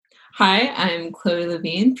Hi, I'm Chloe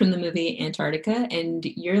Levine from the movie Antarctica, and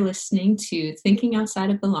you're listening to Thinking Outside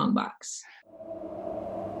of the Long Box.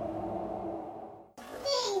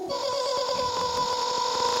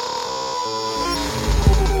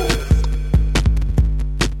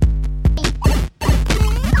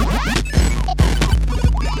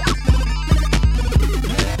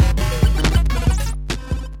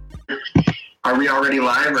 Are we already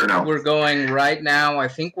live or no? We're going right now. I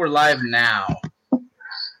think we're live now.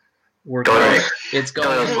 We're Go going. ahead. It's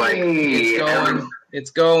going. Hey, It's going.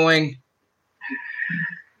 It's going.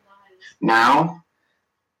 Now?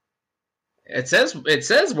 It says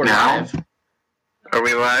we're Now? live. Are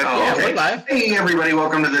we live? Oh, Yeah, okay. we're live. Hey, everybody.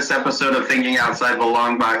 Welcome to this episode of Thinking Outside the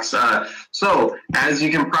Long Box. So, as you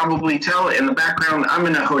can probably tell in the background, I'm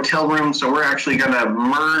in a hotel room, so we're actually going to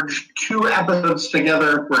merge two episodes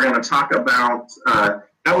together. We're going to talk about,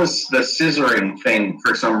 that was the scissoring thing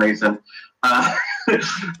for some reason.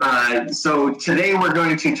 So today we're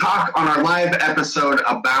going to talk on our live episode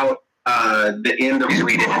about the end of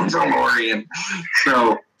Mandalorian.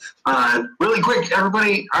 So, really quick,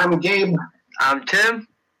 everybody, I'm Gabe. I'm Tim.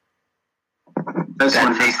 This That's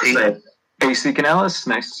one has to AC. say. AC Canellis,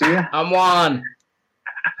 nice to see you. I'm Juan.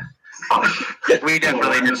 We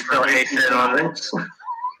definitely didn't fill Ace in on it.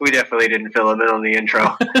 We definitely didn't fill him in on the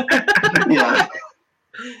intro. Yeah.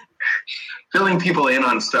 Filling people in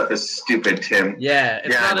on stuff is stupid, Tim. Yeah,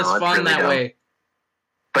 it's Yeah, not no, as it's fun really that dumb. way.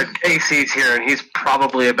 But AC's here, and he's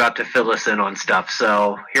probably about to fill us in on stuff.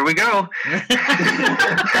 So here we go.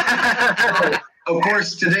 Of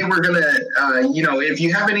course, today we're going to, if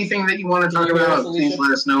you have anything that you want to talk about, please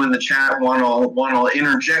let us know in the chat. One will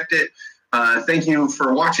interject it. Thank you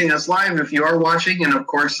for watching us live if you are watching. And of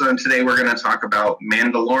course, today we're going to talk about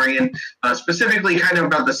Mandalorian, specifically kind of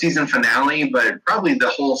about the season finale, but probably the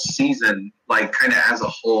whole season, like kind of as a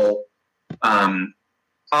whole.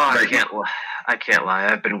 I can't lie.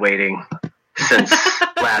 I've been waiting since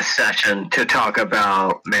last session to talk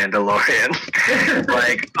about Mandalorian.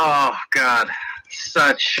 Like, oh god,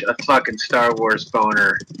 such a fucking Star Wars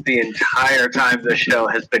boner the entire time the show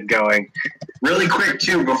has been going. Really quick,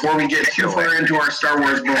 too, before we get too far into our Star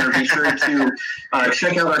Wars boner, be sure to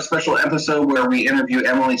check out our special episode where we interview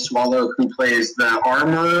Emily Swallow, who plays the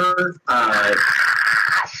armor.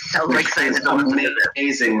 So Which excited is to listen to this.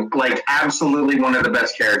 amazing, like absolutely one of the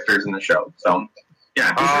best characters in the show. So,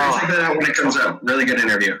 yeah, be sure to check that out when it comes up. Really good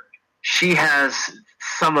interview. She has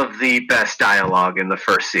some of the best dialogue in the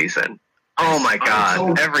first season. Oh my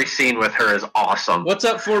god, every scene with her is awesome. What's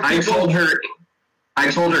up, four I people? told her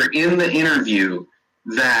in the interview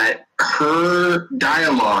that her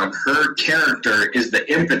dialogue, her character is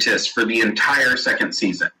the impetus for the entire second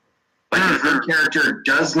season. Like, if her character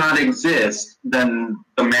does not exist, then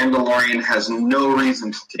The Mandalorian has no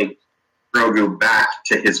reason to take Grogu back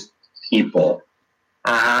to his people,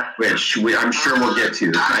 which I'm sure we'll get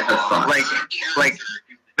to. I have thoughts. Like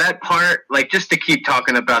that part, like, just to keep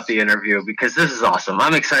talking about the interview, because this is awesome.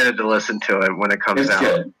 I'm excited to listen to it when it comes It's out.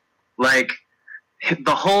 good. Like,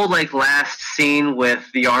 the whole, like, last scene with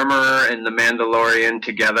the armorer and the Mandalorian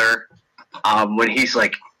together, when he's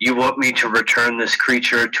like, you want me to return this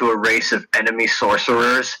creature to a race of enemy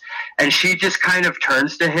sorcerers? And she just kind of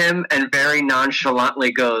turns to him and very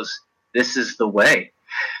nonchalantly goes, this is the way.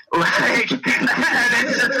 Like, and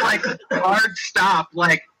it's just like, hard stop.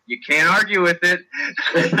 Like, you can't argue with it.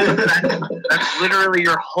 That's literally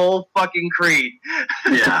your whole fucking creed.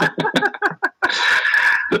 Yeah.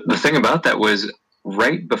 The thing about that was,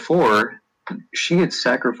 right before, she had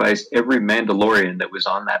sacrificed every Mandalorian that was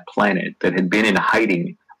on that planet that had been in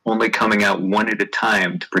hiding, only coming out one at a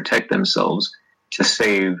time to protect themselves to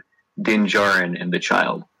save Din Djarin and the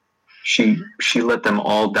child. She let them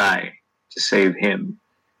all die to save him.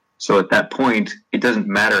 So at that point, it doesn't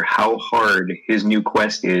matter how hard his new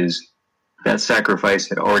quest is, that sacrifice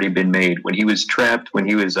had already been made. When he was trapped, when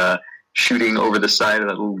he was shooting over the side of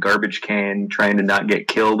that little garbage can, trying to not get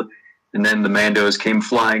killed, and then the Mandos came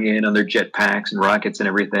flying in on their jetpacks and rockets and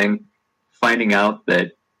everything, finding out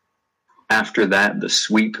that after that, the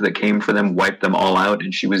sweep that came for them wiped them all out,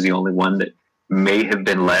 and she was the only one that may have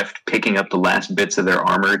been left, picking up the last bits of their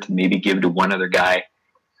armor to maybe give to one other guy.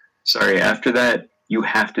 Sorry, after that, you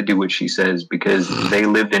have to do what she says, because they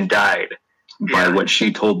lived and died by what she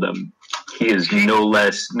told them. He is no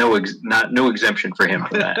exemption for him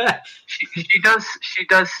for that. She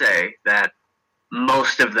does say that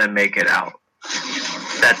most of them make it out.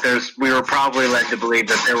 That we were probably led to believe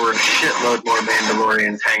that there were a shitload more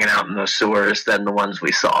Mandalorians hanging out in those sewers than the ones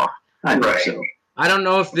we saw. I think so. I don't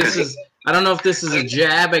know if this is a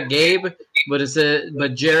jab at Gabe, but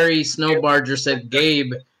Jerry Snowbarger said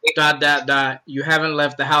Gabe ... You haven't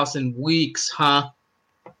left the house in weeks, huh?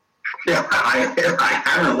 Yeah, I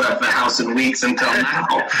haven't left the house in weeks until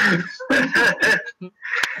now.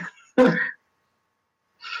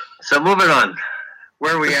 So moving on.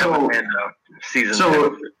 Where are we at with Mando season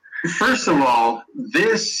 2? First of all,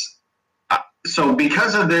 this... So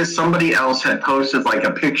because of this, somebody else had posted like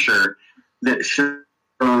a picture that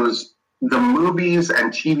shows the movies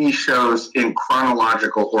and TV shows in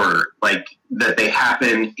chronological order, like that they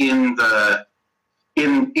happen in the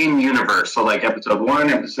in universe. So like episode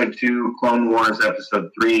 1, episode 2, Clone Wars,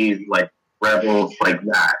 episode 3, like Rebels, like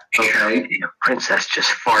that. Okay. The princess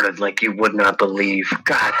just farted like you would not believe.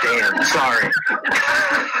 God damn, sorry.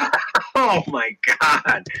 Oh my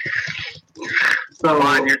god. So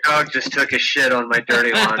on, your dog just took a shit on my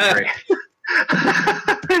dirty laundry.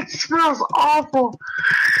 It smells awful.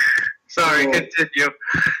 Sorry, continue.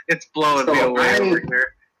 It's blowing me away over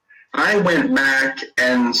here. I went back,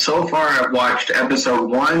 and so far I've watched episode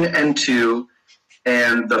 1 and 2,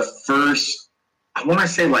 and the first, I want to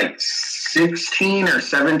say like 16 or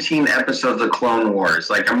 17 episodes of Clone Wars.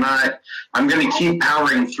 Like I'm going to keep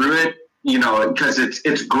powering through it, you know, because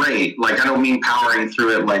it's great. Like I don't mean powering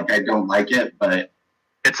through it like I don't like it, but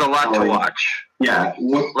it's a lot to watch. Yeah.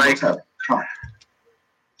 What's up?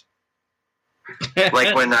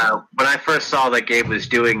 Like when I first saw that Gabe was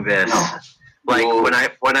doing this, when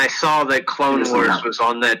I saw that Clone Wars was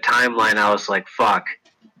on that timeline, I was like, fuck.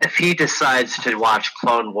 If he decides to watch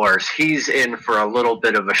Clone Wars, he's in for a little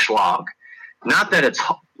bit of a slog. Not that it's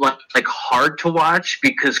like hard to watch,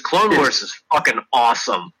 because Clone Wars is fucking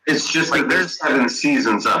awesome. It's just like there's 7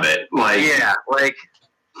 seasons of it. Like yeah, like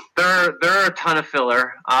there are a ton of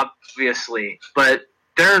filler, obviously, but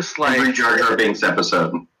there's like every Jar Jar Binks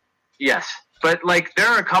episode. Yes. But, like, there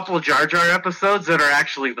are a couple of Jar Jar episodes that are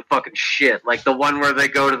actually the fucking shit. Like, the one where they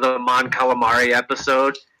go to the Mon Calamari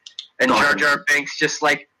episode, and Jar Jar Binks just,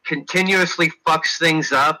 like, continuously fucks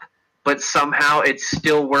things up, but somehow it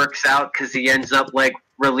still works out because he ends up, like,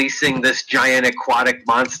 releasing this giant aquatic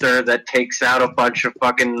monster that takes out a bunch of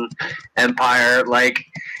fucking Empire. Like,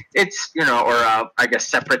 it's, you know, or, I guess,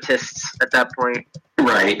 separatists at that point.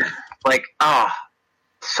 Right. Like,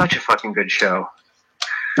 such a fucking good show.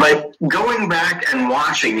 Like, going back and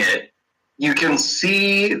watching it, you can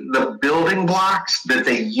see the building blocks that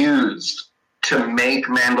they used to make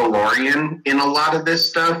Mandalorian in a lot of this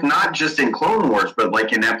stuff, not just in Clone Wars, but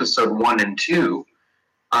like in episode 1 and 2.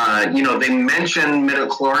 You know, they mention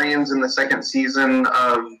midichlorians in the second season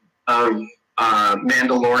of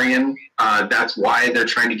Mandalorian. That's why they're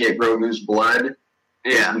trying to get Grogu's blood.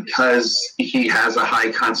 Yeah. Because he has a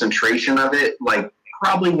high concentration of it. Like,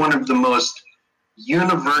 probably one of the most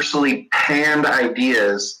universally panned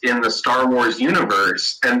ideas in the Star Wars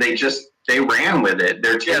universe, and they ran with it.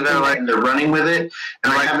 They're running with it,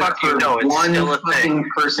 and I haven't heard one fucking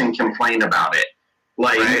person complain about it.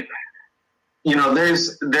 Like, right? You know,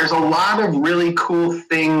 there's a lot of really cool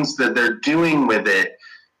things that they're doing with it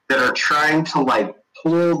that are trying to like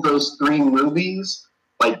pull those 3 movies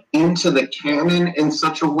like into the canon in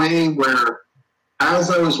such a way where,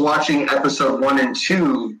 as I was watching episode 1 and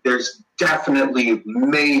 2, there's definitely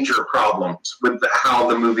major problems with how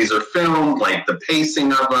the movies are filmed, like the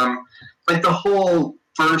pacing of them. Like the whole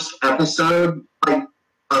first episode, like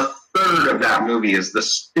a third of that movie is the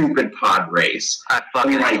stupid pod race. I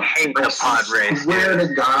fucking hate the pod race. I swear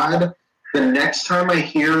to God, the next time I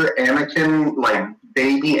hear Anakin, like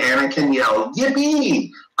baby Anakin, yell,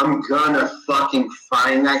 "Yippee!" I'm gonna fucking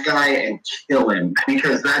find that guy and kill him,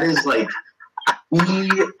 because that is like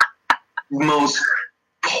the most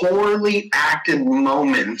poorly acted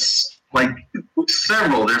moments, like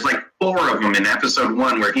several. There's like 4 of them in episode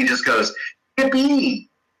 1 where he just goes, "Yippee!"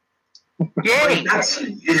 Yay!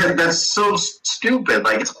 Like, that's so stupid.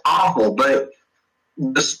 Like, it's awful. But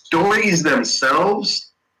the stories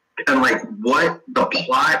themselves and like what the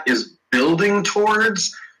plot is building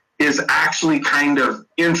towards is actually kind of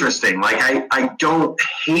interesting. Like, I don't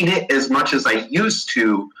hate it as much as I used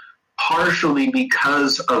to, partially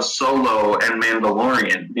because of Solo and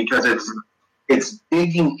Mandalorian, because it's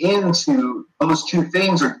digging into those 2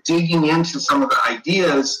 things, or digging into some of the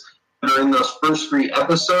ideas that are in those first 3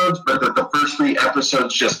 episodes, but that the first 3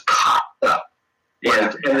 episodes just cocked up. Yeah.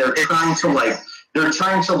 Like, and they're trying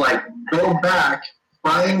to go back,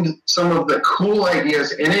 find some of the cool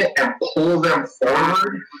ideas in it and pull them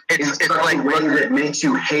forward in such like a way that makes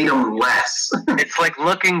you hate them less. It's like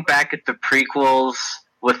looking back at the prequels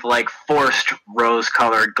with like forced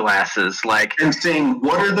rose-colored glasses, like, and saying,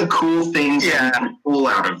 what are the cool things you can pull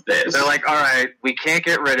out of this? They're like, all right, we can't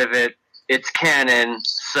get rid of it. it's canon,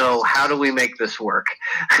 so how do we make this work?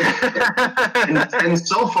 and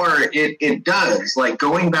so far, it does. Like,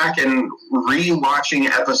 going back and re-watching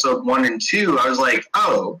episode 1 and 2, I was like,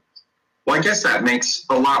 oh, well, I guess that makes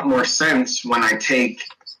a lot more sense when I take,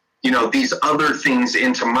 these other things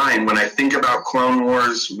into mind. When I think about Clone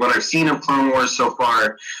Wars, what I've seen of Clone Wars so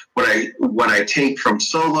far, what I take from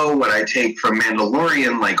Solo, what I take from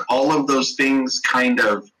Mandalorian, like, all of those things kind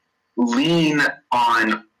of lean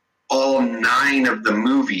on all 9 of the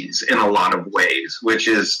movies in a lot of ways, which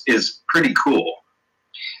is pretty cool.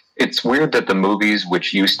 It's weird that the movies,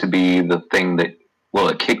 which used to be the thing that,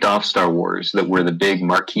 it kicked off Star Wars, that were the big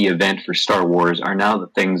marquee event for Star Wars, are now the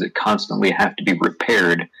things that constantly have to be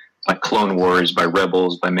repaired by Clone Wars, by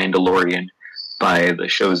Rebels, by Mandalorian, by the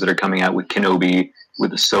shows that are coming out with Kenobi,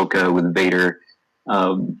 with Ahsoka, with Vader.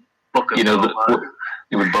 With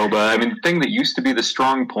Boba. I mean, the thing that used to be the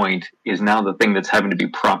strong point is now the thing that's having to be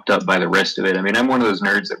propped up by the rest of it. I mean, I'm one of those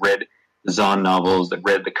nerds that read the Zahn novels, that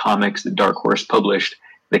read the comics that Dark Horse published,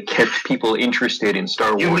 that kept people interested in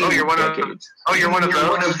Star Wars for decades. You're one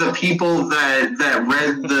of the people that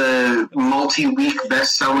read the multi-week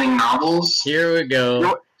best-selling novels? Here we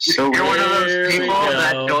go. You're one of those people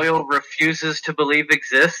that Doyle refuses to believe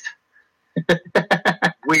exist?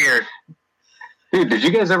 Weird. Dude, did you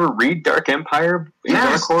guys ever read Dark Empire in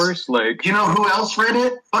Dark Horse? Like, you know who else read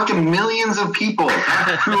it? Fucking millions of people.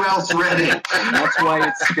 Who else read it? And that's why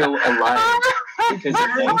it's still alive. Because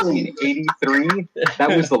in 1983,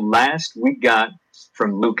 that was the last we got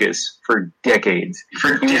from Lucas for decades.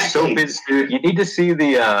 He was so busy. You need to see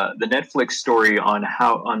the Netflix story on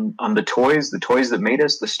on the toys that made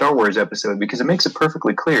us, the Star Wars episode, because it makes it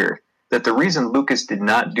perfectly clear that the reason Lucas did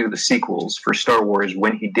not do the sequels for Star Wars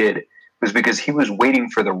when he did was because he was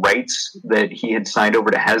waiting for the rights that he had signed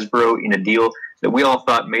over to Hasbro in a deal that we all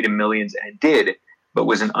thought made him millions, and it did, but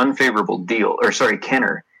was an unfavorable deal.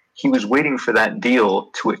 Kenner. He was waiting for that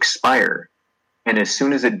deal to expire. And as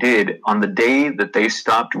soon as it did, on the day that they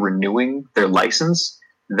stopped renewing their license,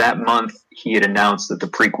 that month he had announced that the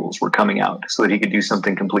prequels were coming out so that he could do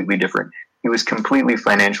something completely different. He was completely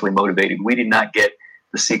financially motivated. We did not get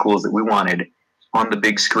the sequels that we wanted on the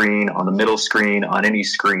big screen, on the middle screen, on any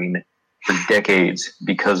screen for decades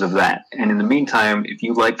because of that. And in the meantime, if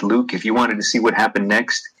you liked Luke, if you wanted to see what happened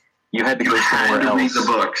next, you had to go somewhere else. Read the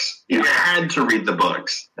books. You had to read the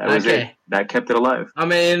books. That was it. That kept it alive. I'm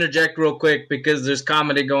going to interject real quick because there's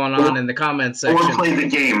comedy going on in the comments section. Or play the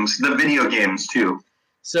games, the video games too.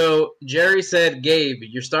 So Jerry said, Gabe,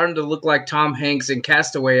 you're starting to look like Tom Hanks in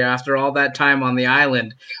Castaway after all that time on the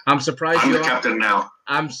island. I'm surprised I'm the captain now.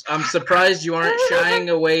 I'm surprised you aren't shying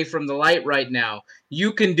away from the light right now.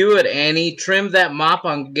 You can do it, Annie. Trim that mop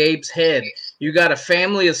on Gabe's head. You got a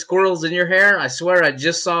family of squirrels in your hair? I swear I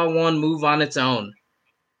just saw one move on its own.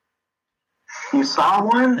 You saw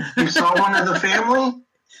one? You saw one of the family?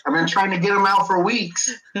 I've been trying to get them out for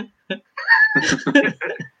weeks. They've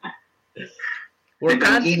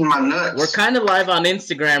been eating my nuts. We're kind of live on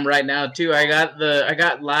Instagram right now too. I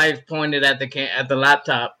got live pointed at the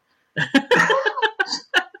laptop.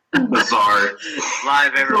 Bizarre.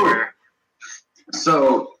 Live everywhere.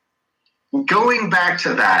 So going back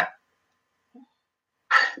to that,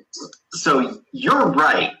 so you're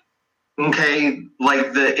right, okay?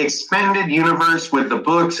 Like, the expanded universe with the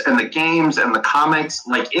books and the games and the comics,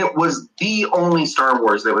 like, it was the only Star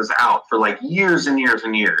Wars that was out for, like, years and years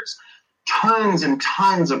and years. Tons and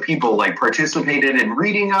tons of people, like, participated in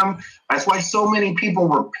reading them. That's why so many people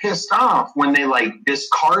were pissed off when they, like,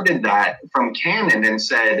 discarded that from canon and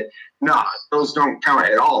said, nah, those don't count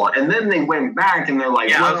at all. And then they went back and they're like,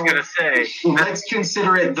 yeah, well, I was going to say, let's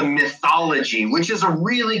consider it the mythology, which is a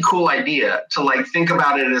really cool idea to, like, think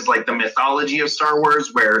about it as, like, the mythology of Star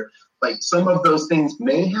Wars, where, like, some of those things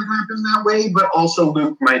may have happened that way, but also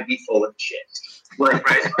Luke might be full of shit. Like,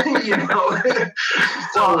 right? You know?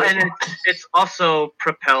 Well, and it's also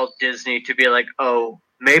propelled Disney to be like, oh,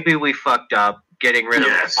 maybe we fucked up getting rid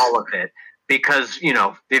of all of it, because, you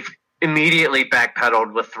know, they've immediately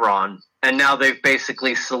backpedaled with Thrawn, and now they've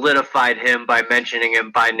basically solidified him by mentioning him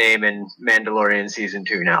by name in Mandalorian Season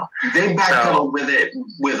 2 now. They backpedaled with it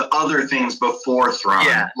with other things before Thrawn.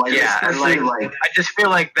 Yeah, like, I just feel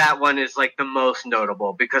like that one is, like, the most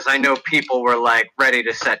notable, because I know people were, like, ready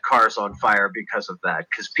to set cars on fire because of that,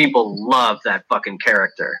 because people love that fucking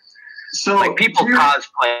character. So, like, people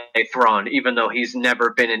cosplay Thrawn, even though he's never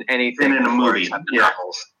been in anything in a movie.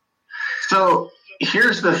 Novels. So,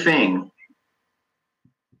 here's the thing.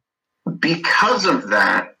 Because of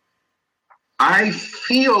that, I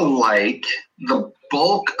feel like the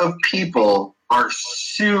bulk of people are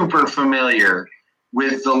super familiar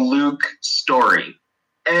with the Luke story.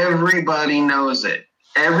 Everybody knows it.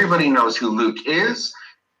 Everybody knows who Luke is.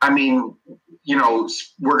 I mean, you know,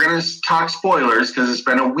 we're going to talk spoilers because it's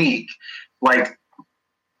been a week. Like,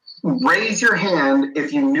 raise your hand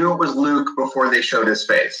if you knew it was Luke before they showed his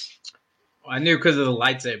face. I knew because of the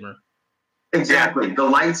lightsaber. Exactly. The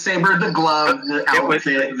lightsaber, the glove, the outfit,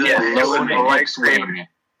 the lightsaber.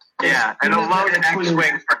 Yeah, and a lone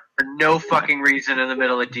X-Wing for no fucking reason in the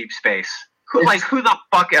middle of deep space. Who the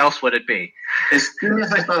fuck else would it be? As soon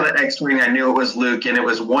as I saw that X-Wing, I knew it was Luke, and it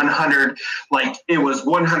was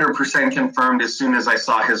 100% confirmed as soon as I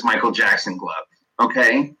saw his Michael Jackson glove.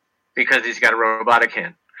 Okay? Because he's got a robotic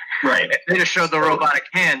hand. Right. If they just showed the robotic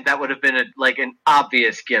hand, that would have been an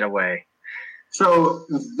obvious getaway. So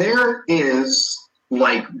there is,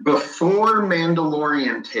 before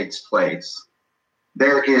Mandalorian takes place,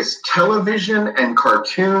 there is television and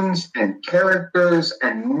cartoons and characters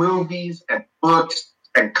and movies and books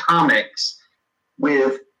and comics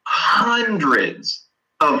with hundreds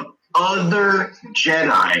of other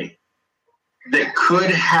Jedi that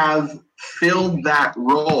could have filled that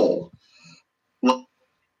role.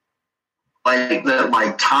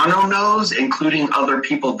 Like Tano knows, including other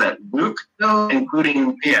people that Luke knows,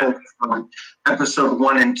 including people from Episode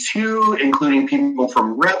 1 and 2, including people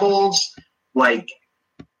from Rebels,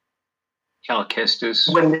 Cal Kestis.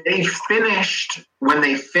 When they finished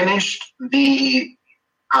the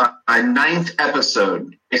 9th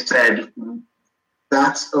episode, they said,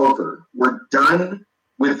 "That's over. We're done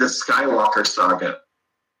with the Skywalker saga.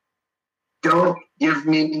 Don't give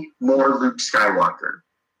me more Luke Skywalker.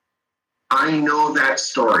 I know that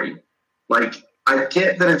story." I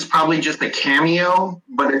get that it's probably just a cameo,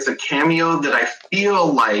 but it's a cameo that I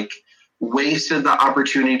feel like wasted the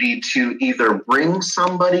opportunity to either bring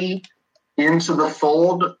somebody into the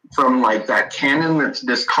fold from that canon that's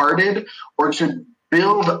discarded, or to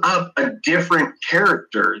build up a different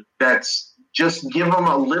character that's just give them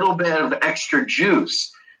a little bit of extra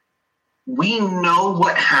juice. We know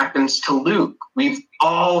what happens to Luke. We've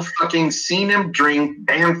all fucking seen him drink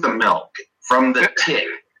bantha milk from the tick.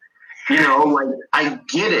 I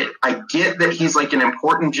get it. I get that he's an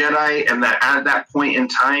important Jedi, and that at that point in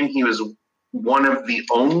time he was one of the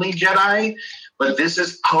only Jedi, but this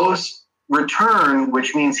is post-return,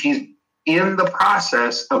 which means he's in the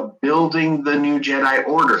process of building the new Jedi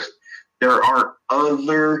Order. There are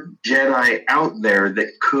other Jedi out there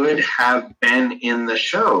that could have been in the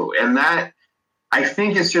show, and that, I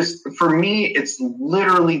think, it's just, for me, it's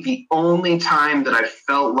literally the only time that I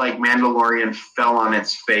felt like Mandalorian fell on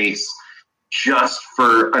its face just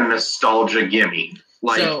for a nostalgia gimme.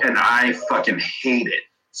 And I fucking hate it.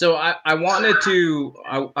 So I wanted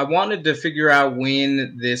to figure out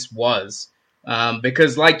when this was,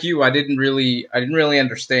 because like you, I didn't really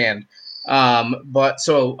understand. But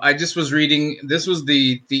so I just was reading. This was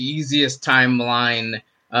the easiest timeline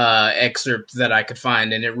excerpt that I could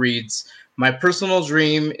find, and it reads: "My personal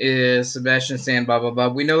dream is Sebastian Stan, blah, blah, blah.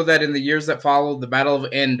 We know that in the years that followed the Battle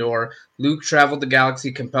of Endor, Luke traveled the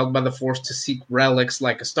galaxy compelled by the Force to seek relics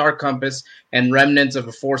like a star compass and remnants of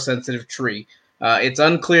a Force-sensitive tree. It's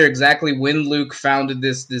unclear exactly when Luke founded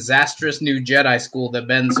this disastrous new Jedi school that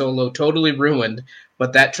Ben Solo totally ruined,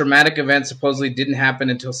 but that traumatic event supposedly didn't happen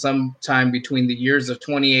until sometime between the years of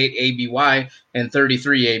 28 ABY and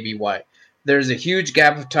 33 ABY. There's a huge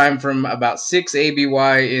gap of time from about 6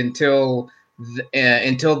 ABY until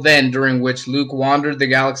then, during which Luke wandered the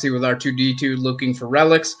galaxy with R2-D2 looking for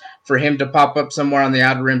relics. For him to pop up somewhere on the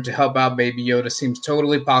Outer Rim to help out Baby Yoda seems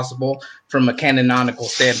totally possible from a canonical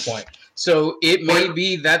standpoint." So it may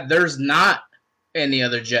be that there's not any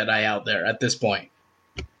other Jedi out there at this point.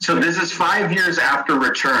 So this is 5 years after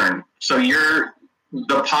Return. So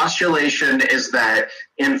the postulation is that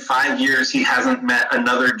in 5 years he hasn't met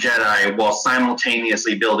another Jedi while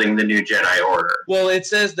simultaneously building the new Jedi Order. Well, it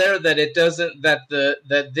says there that it doesn't,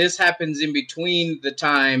 that this happens in between the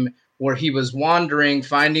time where he was wandering,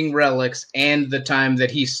 finding relics, and the time that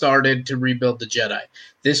he started to rebuild the Jedi.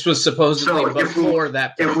 This was supposedly before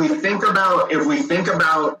that point. If we think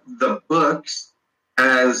about the books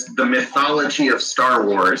as the mythology of Star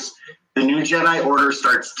Wars, the new Jedi Order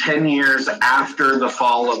starts 10 years after the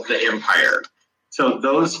fall of the Empire. So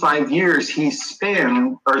those 5 years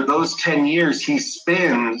those 10 years he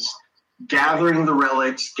spends gathering the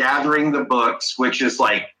relics, gathering the books, which is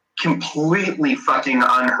completely fucking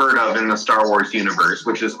unheard of in the Star Wars universe,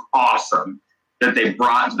 which is awesome that they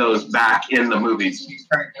brought those back in the movies.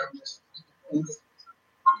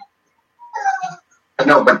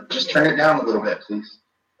 No, but just turn it down a little bit, please.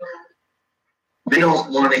 They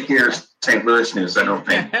don't want to hear St. Louis news, I don't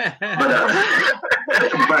think.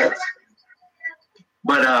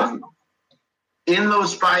 in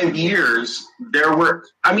those 5 years, there were,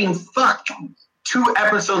 2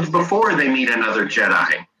 episodes before they meet another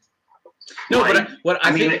Jedi. No, like, but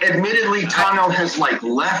I think, admittedly, Tano has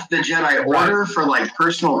left the Jedi Order for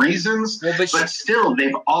personal reasons, Well, but still,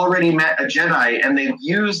 they've already met a Jedi, and they've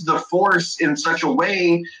used the Force in such a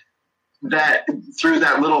way that through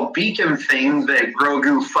that little beacon thing that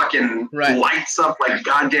Grogu fucking lights up like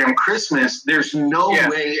goddamn Christmas, there's no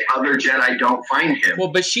way other Jedi don't find him. Well,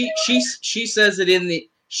 but she says it in the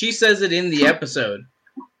episode.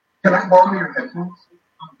 Can I borrow your headphones?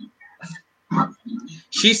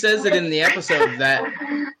 She says it in the episode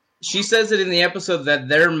that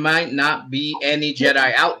there might not be any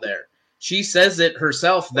Jedi out there. She says it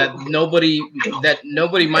herself that nobody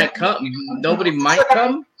might come. Nobody might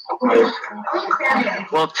come.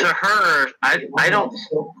 Well, to her,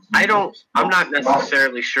 I'm not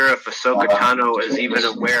necessarily sure if Ahsoka Tano is even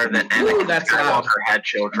aware that Anakin Skywalker had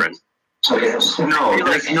children. No,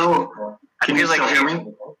 there's no. I feel like hear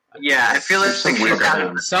me? Yeah, I feel like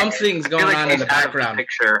something's going on in the background.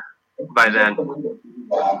 Picture by then.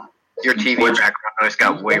 Your TV background noise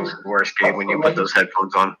got way worse, Gabe, when you put those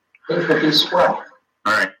headphones on.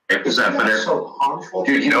 All right, is that better?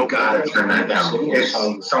 Dude, you gotta turn that down.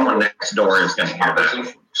 Someone next door is gonna hear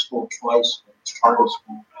that.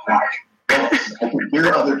 I can hear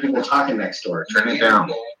other people talking next door. Turn it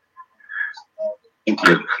down. Thank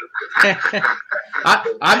you.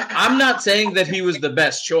 I'm not saying that he was the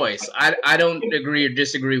best choice. I don't agree or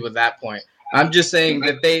disagree with that point. I'm just saying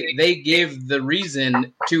that they give the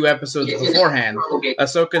reason 2 episodes beforehand.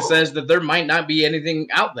 Ahsoka says that there might not be anything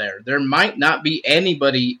out there. There might not be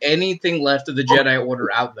anything left of the Jedi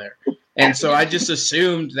Order out there. And so I just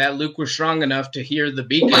assumed that Luke was strong enough to hear the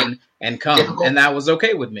beacon and come, and that was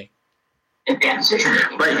okay with me.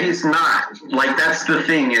 But he's not. That's the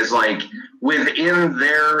thing is, within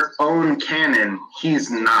their own canon,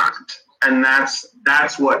 he's not. And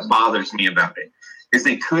that's what bothers me about it. Is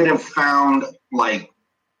they could have found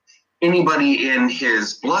anybody in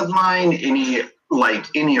his bloodline,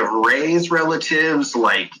 any of Rey's relatives,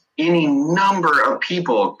 any number of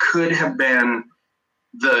people could have been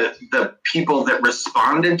the people that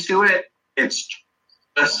responded to it. It's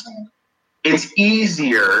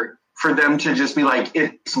easier for them to just be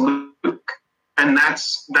it's Luke, and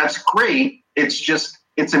that's great.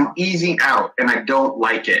 It's an easy out, and I don't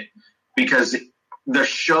like it because the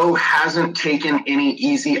show hasn't taken any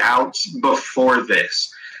easy outs before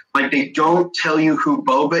this. They don't tell you who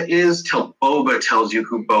Boba is till Boba tells you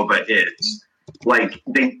who Boba is.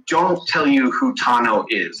 They don't tell you who Tano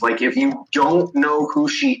is. If you don't know who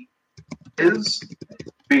she is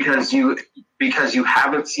because you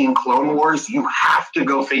haven't seen Clone Wars, you have to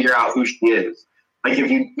go figure out who she is.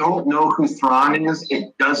 If you don't know who Thrawn is,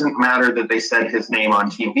 it doesn't matter that they said his name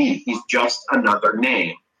on TV. He's just another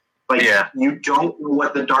name. You don't know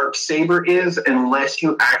what the Darksaber is unless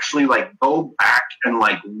you actually go back and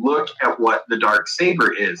look at what the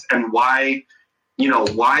Darksaber is and why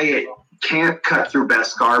it can't cut through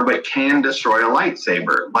Beskar but can destroy a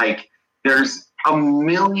lightsaber. There's a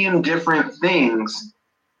million different things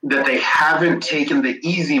that they haven't taken the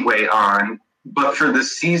easy way on, but for the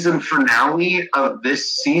season finale of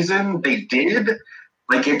this season, they did.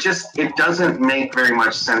 It doesn't make very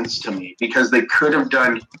much sense to me because they could have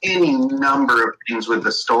done any number of things with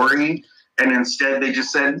the story, and instead they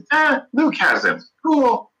just said, Luke has him.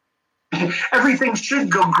 Cool. Everything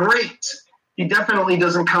should go great. He definitely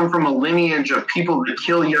doesn't come from a lineage of people that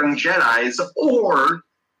kill young Jedis or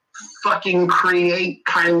fucking create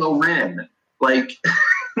Kylo Ren.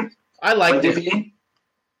 I like it.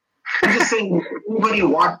 I'm just saying, nobody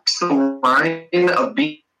walks the line of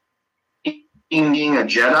being a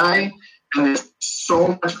Jedi, and there's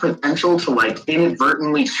so much potential to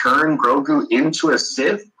inadvertently turn Grogu into a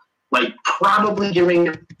Sith. Probably giving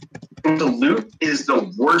him to Luke is the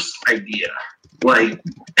worst idea.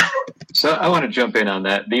 So I want to jump in on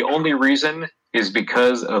that. The only reason is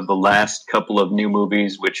because of the last couple of new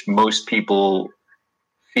movies, which most people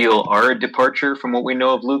feel are a departure from what we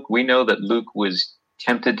know of Luke. We know that Luke was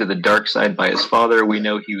tempted to the dark side by his father. We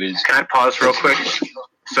know he was... Can I pause real quick?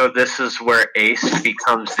 So this is where Ace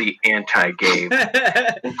becomes the anti-Gabe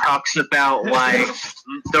and talks about why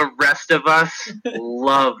the rest of us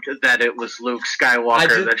loved that it was Luke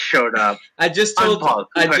Skywalker that showed up. I just told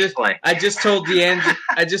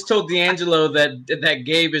D'Angelo that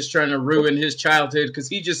Gabe is trying to ruin his childhood because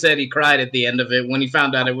he just said he cried at the end of it when he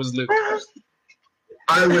found out it was Luke.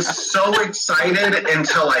 I was so excited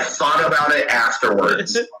until I thought about it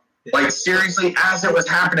afterwards. Seriously, as it was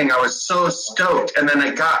happening, I was so stoked. And then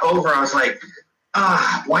I got over, I was like,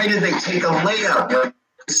 why did they take a layup?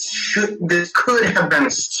 this could have been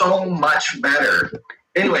so much better.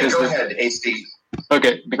 Anyway, go ahead, AC.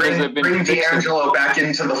 Okay, because bring D'Angelo back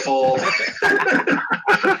into the fold.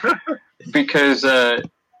 Because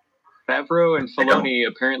Favreau and Filoni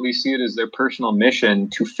apparently see it as their personal mission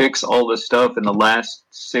to fix all the stuff in the last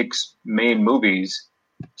 6 main movies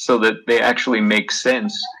so that they actually make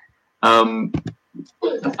sense. I'm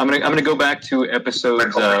gonna go back to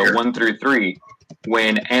episodes 1 through 3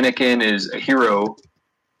 when Anakin is a hero.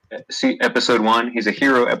 See, episode 1, he's a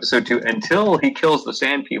hero. Episode 2, until he kills the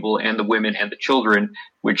Sand People and the women and the children,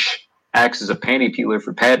 which acts as a panty peeler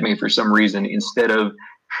for Padme for some reason, instead of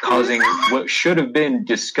causing what should have been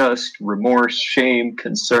disgust, remorse, shame,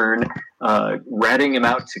 concern, ratting him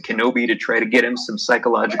out to Kenobi to try to get him some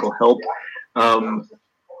psychological help.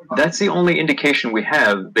 That's the only indication we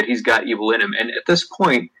have that he's got evil in him. And at this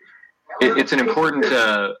point, it's an important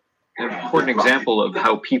example of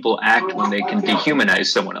how people act when they can dehumanize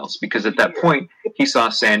someone else. Because at that point, he saw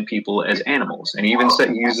Sand People as animals, and he even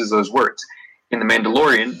uses those words. In The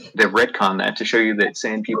Mandalorian, they've retconned that to show you that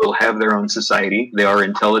Sand People have their own society. They are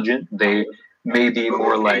intelligent. They may be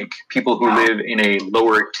more like people who live in a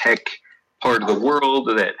lower tech part of the world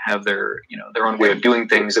that have their own way of doing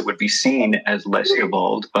things that would be seen as less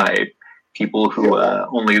evolved by people who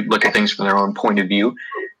only look at things from their own point of view.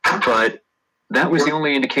 But that was the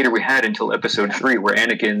only indicator we had until episode 3, where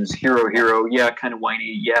Anakin's hero, kind of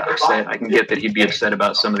whiny, upset. I can get that he'd be upset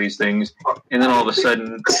about some of these things. And then all of a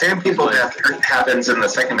sudden... The Sand People death happens in the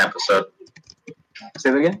second episode.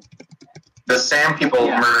 Say that again? The Sand People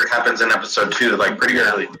murder happens in episode 2, like pretty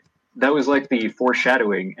early. That was like the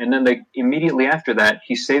foreshadowing. And then immediately after that,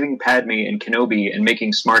 he's saving Padme and Kenobi and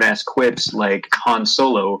making smart-ass quips like Han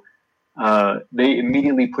Solo. They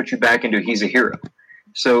immediately put you back into he's a hero.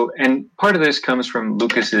 So, and part of this comes from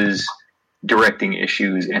Lucas's directing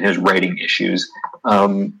issues and his writing issues,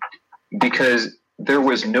 because there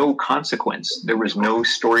was no consequence. There was no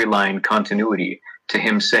storyline continuity to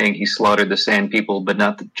him saying he slaughtered the Sand People, but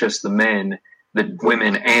not just the men, the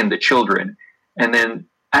women, and the children. And then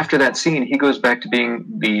after that scene, he goes back to being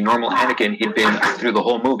the normal Anakin he'd been through the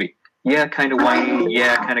whole movie. Yeah, kind of whiny.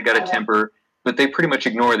 Yeah, kind of got a temper. But they pretty much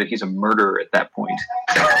ignore that he's a murderer at that point.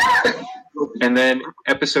 And then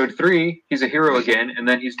episode 3, he's a hero again, and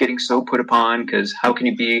then he's getting so put upon because how can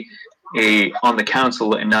he be on the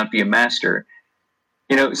council and not be a master?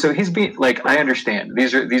 So he's being like, I understand.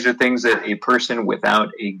 These are things that a person without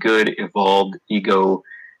a good evolved ego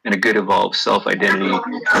and a good evolved self-identity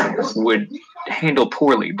would handle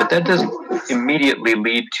poorly. But that doesn't immediately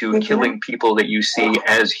lead to killing people that you see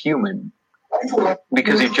as human,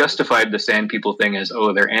 because he justified the Sand People thing as,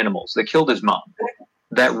 they're animals. They killed his mom.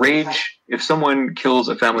 That rage, if someone kills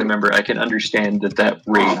a family member, I can understand that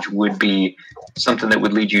rage would be something that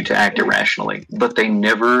would lead you to act irrationally. But they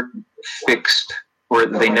never fixed, or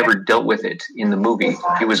they never dealt with it in the movie.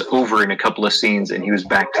 It was over in a couple of scenes, and he was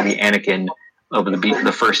back to the Anakin of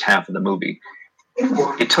the first half of the movie.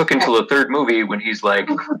 It took until the third movie when he's like,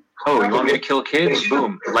 oh, you want me to kill kids?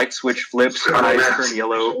 Boom. Light switch flips, eyes turn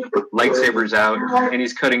yellow, lightsabers out, and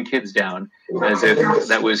he's cutting kids down as if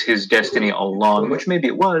that was his destiny all along, which maybe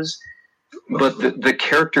it was. But the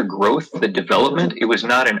character growth, the development, it was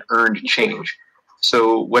not an earned change.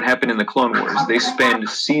 So what happened in the Clone Wars? They spend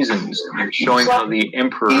seasons showing how the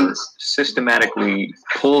Emperor systematically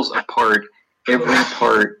pulls apart every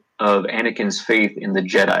part of Anakin's faith in the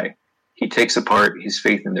Jedi. He takes apart his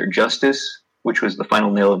faith in their justice, which was the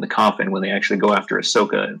final nail in the coffin when they actually go after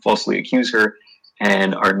Ahsoka and falsely accuse her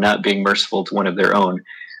and are not being merciful to one of their own.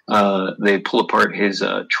 They pull apart his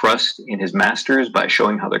trust in his masters by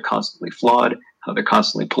showing how they're constantly flawed, how they're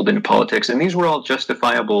constantly pulled into politics. And these were all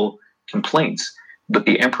justifiable complaints, but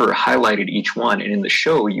the Emperor highlighted each one. And in the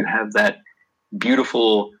show, you have that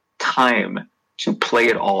beautiful time to play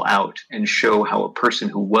it all out and show how a person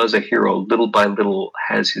who was a hero, little by little,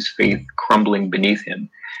 has his faith crumbling beneath him.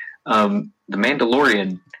 The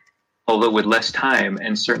Mandalorian, although with less time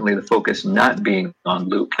and certainly the focus not being on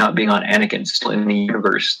Luke, not being on Anakin, still in the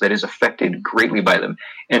universe that is affected greatly by them.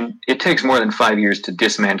 And it takes more than 5 years to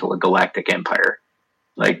dismantle a galactic empire.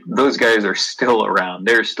 Like, those guys are still around.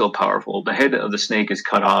 They're still powerful. The head of the snake is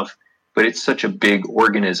cut off, but it's such a big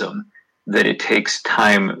organism that it takes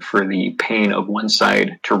time for the pain of one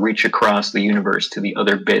side to reach across the universe to the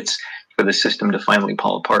other bits for the system to finally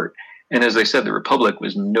fall apart. And as I said, the Republic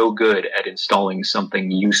was no good at installing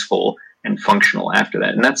something useful and functional after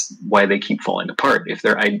that. And that's why they keep falling apart. If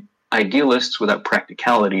they're idealists without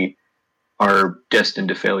practicality are destined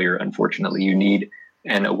to failure, unfortunately. You need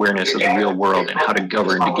an awareness of the real world and how to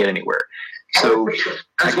govern to get anywhere. So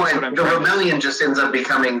that's why the rebellion just ends up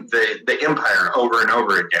becoming the empire over and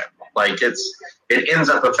over again. Like it ends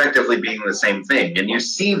up effectively being the same thing, and you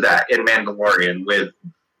see that in Mandalorian with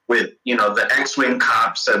the X-wing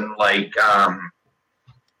cops and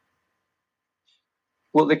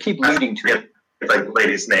well, they keep leading to it. Like the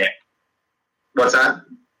lady's name. What's that?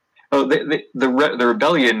 Oh, the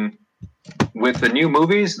rebellion with the new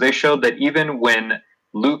movies, they showed that even when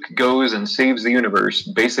Luke goes and saves the universe,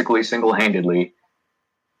 basically single-handedly,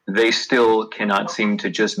 they still cannot seem to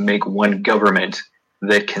just make one government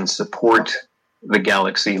that can support the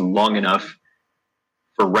galaxy long enough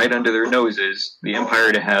for right under their noses, the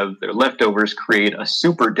Empire to have their leftovers create a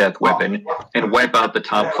super death weapon and wipe out the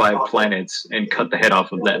top 5 planets and cut the head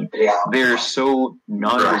off of them. They're so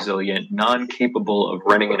non-resilient, non-capable of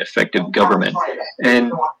running an effective government.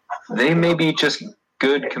 And they may be just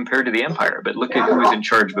good compared to the Empire, but look at who was in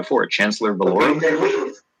charge before, Chancellor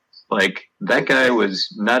Valorum. Like, that guy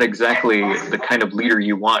was not exactly the kind of leader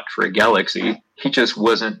you want for a galaxy. He just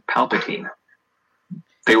wasn't Palpatine.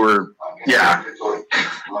 They were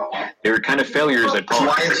kind of failures at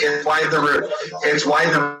politics. It's why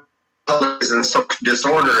the Republic is in such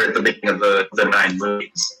disorder at the beginning of the 9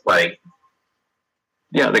 movies.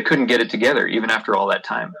 Yeah, they couldn't get it together even after all that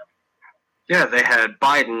time. Yeah, they had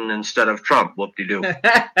Biden instead of Trump. Whoop-de-doo.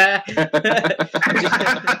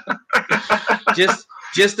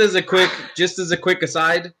 Just as a quick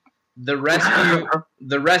aside, the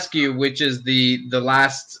rescue, which is the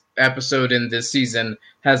last episode in this season,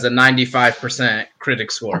 has a 95%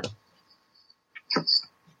 critic score.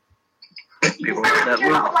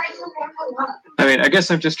 I mean, I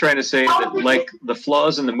guess I'm just trying to say that, the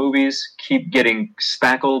flaws in the movies keep getting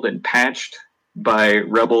spackled and patched by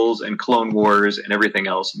Rebels and Clone Wars and everything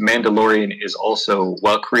else. Mandalorian is also,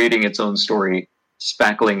 while creating its own story,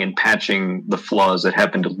 spackling and patching the flaws that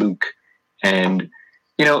happened to Luke. And,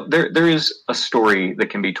 there is a story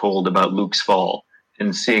that can be told about Luke's fall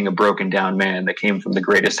and seeing a broken down man that came from the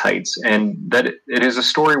greatest heights, and that it is a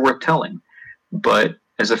story worth telling. But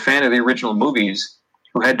as a fan of the original movies,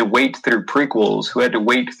 who had to wait through prequels, who had to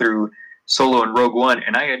wait through Solo and Rogue One,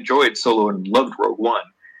 and I enjoyed Solo and loved Rogue One,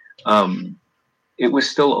 it was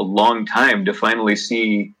still a long time to finally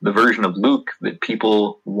see the version of Luke that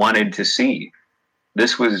people wanted to see.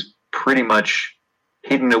 This was pretty much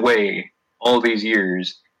hidden away all these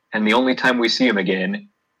years, and the only time we see him again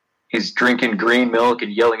is drinking green milk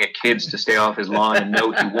and yelling at kids to stay off his lawn, and no,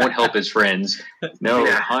 he won't help his friends. No,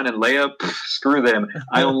 Han and Leia, screw them.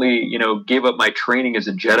 I only, gave up my training as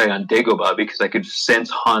a Jedi on Dagobah because I could sense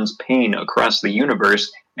Han's pain across the universe,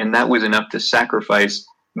 and that was enough to sacrifice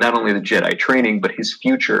not only the Jedi training, but his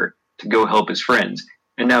future to go help his friends.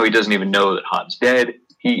 And now he doesn't even know that Han's dead.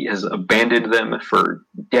 He has abandoned them for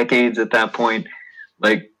decades at that point.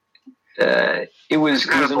 It was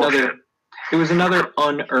another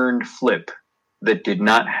unearned flip that did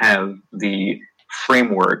not have the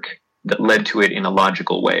framework that led to it in a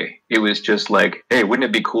logical way. It was just like, hey, wouldn't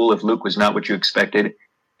it be cool if Luke was not what you expected?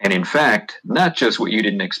 And in fact, not just what you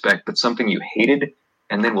didn't expect, but something you hated,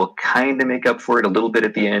 and then we'll kind of make up for it a little bit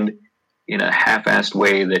at the end in a half-assed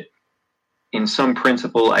way that in some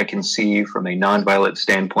principle I can see from a nonviolent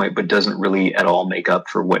standpoint, but doesn't really at all make up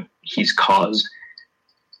for what he's caused.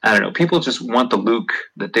 I don't know. People just want the Luke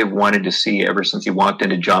that they've wanted to see ever since he walked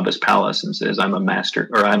into Jabba's palace and says, "I'm a master,"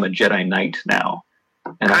 or "I'm a Jedi Knight now."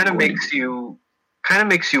 And kind of makes you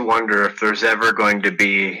wonder if there's ever going to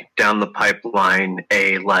be down the pipeline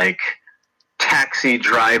a taxi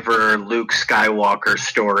driver Luke Skywalker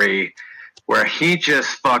story where he just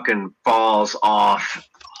fucking falls off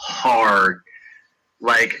hard,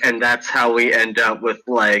 and that's how we end up with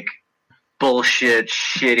bullshit,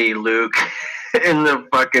 shitty Luke in the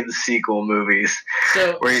fucking sequel movies,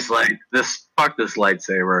 where he's like, fuck this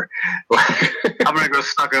lightsaber. I'm gonna go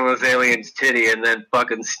suck on this alien's titty and then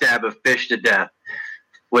fucking stab a fish to death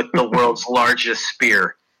with the world's largest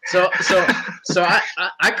spear. So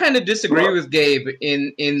I kind of disagree with Gabe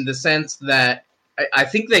in the sense that I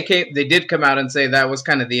think they did come out and say that was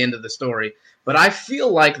kind of the end of the story. But I feel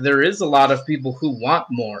like there is a lot of people who want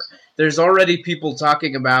more. There's already people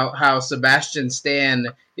talking about how Sebastian Stan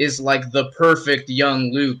is the perfect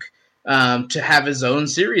young Luke to have his own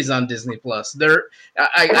series on Disney Plus.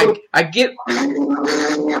 I get,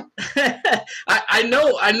 I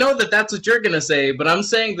know that's what you're gonna say, but I'm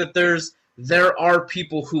saying that there are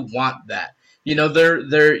people who want that.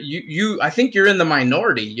 I think you're in the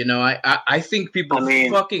minority. I think people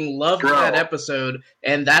fucking loved that episode,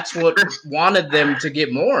 and that's what wanted them to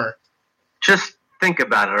get more. Just think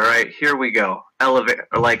about it, all right? Here we go. Elevator,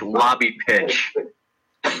 lobby pitch.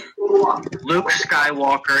 Luke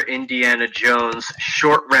Skywalker, Indiana Jones,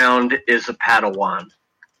 short round is a Padawan.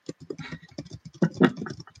 As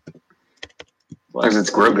long as it's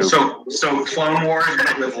Grogu. So Clone Wars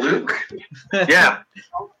with Luke? Yeah.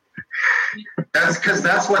 That's because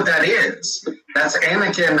that's what that is. That's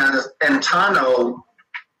Anakin and Tano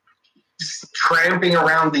tramping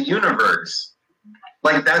around the universe.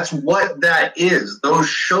 Like, that's what that is. Those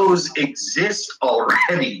shows exist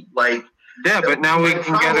already. Like, Yeah, but now we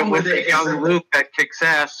can get it with the young Luke that kicks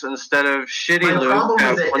ass instead of shitty Luke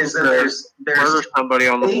that wants to murder somebody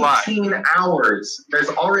on the fly. 18 hours. There's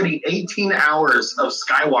already 18 hours of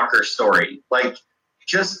Skywalker story. Like,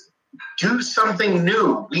 just do something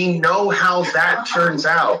new. We know how that turns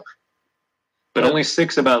out. But only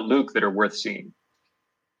 6 about Luke that are worth seeing.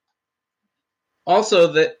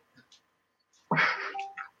 Also, that.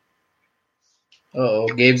 Uh-oh,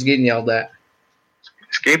 Gabe's getting yelled at.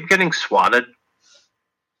 Is Gabe getting swatted?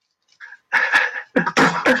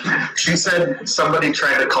 She said somebody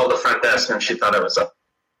tried to call the front desk and she thought it was up.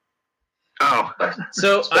 Oh.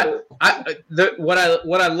 So what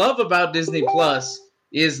I love about Disney Plus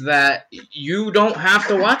is that you don't have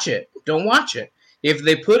to watch it. Don't watch it. If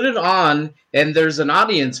they put it on and there's an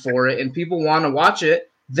audience for it and people want to watch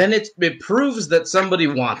it, then it proves that somebody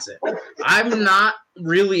wants it. I'm not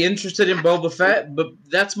really interested in Boba Fett, but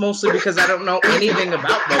that's mostly because I don't know anything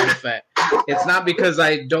about Boba Fett. It's not because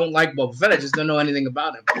I don't like Boba Fett, I just don't know anything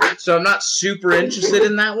about him. So I'm not super interested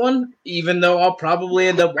in that one, even though I'll probably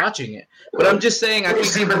end up watching it. But I'm just saying, I think.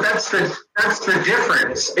 See, but that's the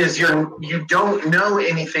difference. Is you don't know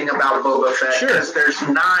anything about Boba Fett because there's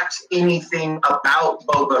not anything about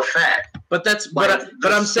Boba Fett. But that's like,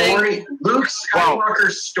 but I'm story, saying Luke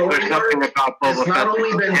Skywalker's story there's nothing about Boba Fett not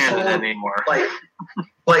only been told anymore.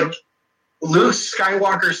 Like Luke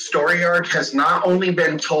Skywalker's story arc has not only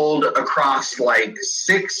been told across like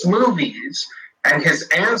 6 movies and his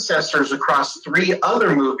ancestors across 3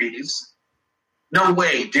 other movies. No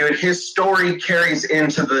way, dude. His story carries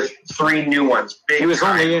into the 3 new ones. He was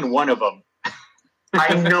only in one of them.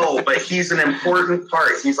 I know, but he's an important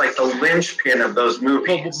part. He's like the linchpin of those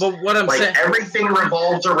movies. But what I'm saying, everything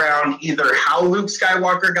revolves around either how Luke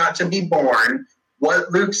Skywalker got to be born, what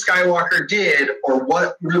Luke Skywalker did, or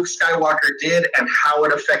what Luke Skywalker did and how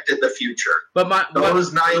it affected the future. But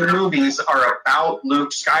those 9 movies are about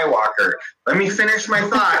Luke Skywalker. Let me finish my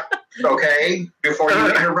thought, okay, before you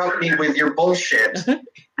interrupt me with your bullshit.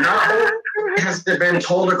 Not only has it been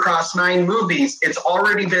told across 9 movies, it's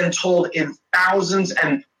already been told in thousands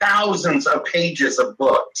and thousands of pages of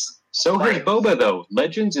books. So has Boba, though.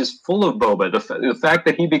 Legends is full of Boba. The fact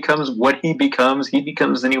that he becomes what he becomes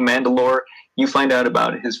the new Mandalore. You find out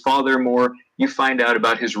about his father more. You find out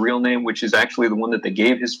about his real name, which is actually the one that they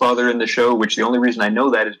gave his father in the show, which the only reason I know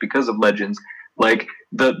that is because of Legends. Like,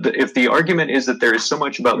 if the argument is that there is so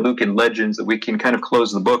much about Luke in Legends that we can kind of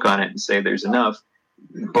close the book on it and say there's enough,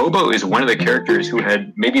 Bobo is one of the characters who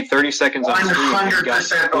had maybe 30 seconds on screen.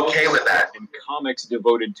 100% okay with that. And comics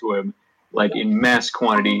devoted to him, like in mass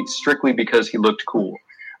quantity, strictly because he looked cool.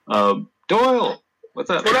 Doyle, what's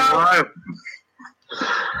up?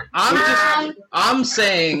 I'm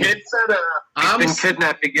saying I'm been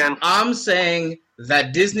kidnapped again. I'm saying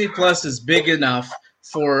that Disney Plus is big enough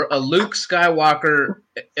for a Luke Skywalker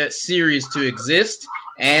series to exist,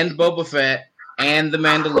 and Boba Fett, and The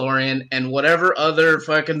Mandalorian, and whatever other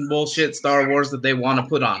fucking bullshit Star Wars that they want to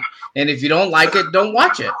put on. And if you don't like it, don't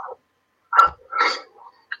watch it.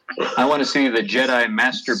 I want to see the Jedi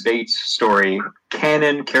Master Bates story,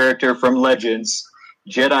 canon character from Legends,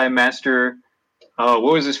 Jedi Master. What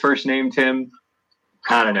was his first name, Tim?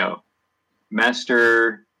 I don't know.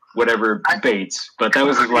 Master whatever Bates, but that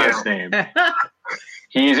was his last name.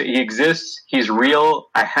 He exists. He's real.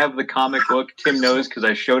 I have the comic book. Tim knows because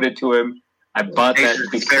I showed it to him. I bought that.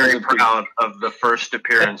 He's very proud of the first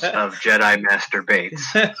appearance of Jedi Master Bates.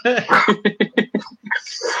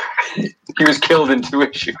 He was killed in 2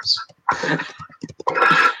 issues.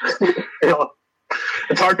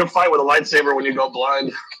 It's hard to fight with a lightsaber when you go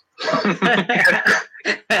blind.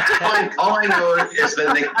 all I know is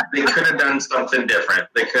that they could have done something different.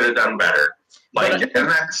 They could have done better. And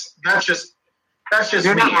that's just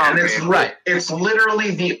me. And it's right. It's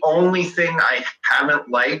literally the only thing I haven't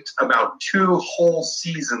liked about 2 whole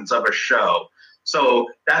seasons of a show. So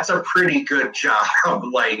that's a pretty good job.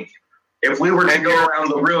 Like, if we were to go around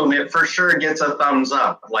the room, it for sure gets a thumbs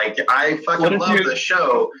up. Like, I fucking love the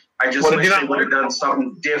show. I just wish they would have done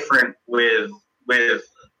something different with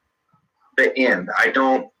the end. I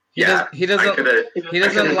don't. He doesn't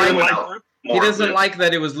like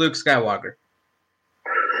that it was Luke Skywalker.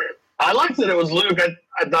 I liked that it was Luke.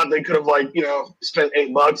 I thought they could have spent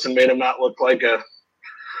 $8 and made him not look like a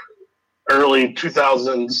early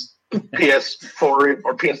 2000s PS4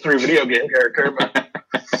 or PS3 video game character. But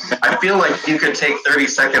I feel like you could take 30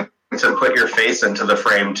 seconds to put your face into the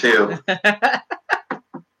frame too. Yeah,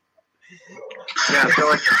 I feel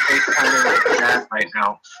like your face kind of like that right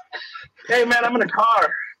now. hey man, I'm in a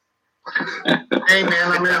car. Hey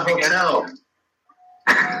man, I'm in a hotel.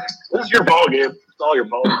 This is your ball game. It's all your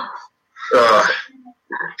ball. I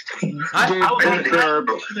was been on the curb,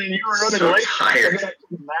 and then you were running so late. tired. And then I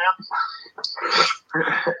took a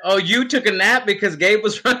nap. Oh, you took a nap because Gabe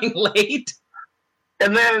was running late?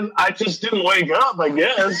 And then I just didn't wake up, I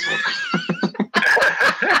guess.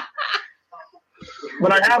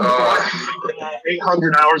 But I have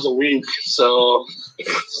 800 hours a week, so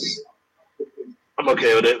I'm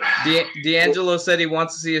okay with it. D'Angelo said he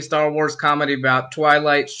wants to see a Star Wars comedy about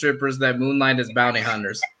Twilight strippers that moonlight as bounty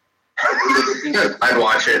hunters. I'd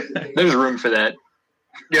watch it. There's room for that.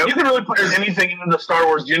 You can really put anything into the Star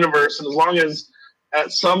Wars universe, and as long as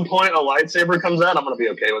at some point a lightsaber comes out, I'm going to be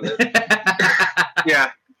okay with it. Yeah.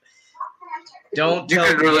 Don't You tell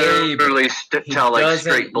could Gabe. literally He tell like doesn't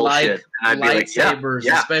straight bullshit. like and I'd be like, lightsabers,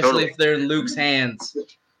 yeah, especially totally. if they're in Luke's hands.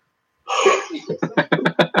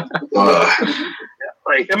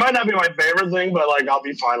 Like, it might not be my favorite thing, but like, I'll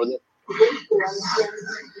be fine with it.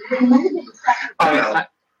 I don't know.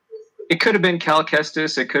 It could have been Cal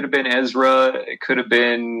Kestis. It could have been Ezra. It could have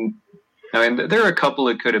been. I mean, there are a couple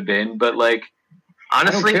it could have been, but like,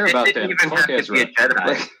 Honestly, I don't care it about didn't them. even Fuck have to Ezra. be a Jedi.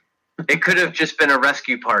 Like, It could have just been a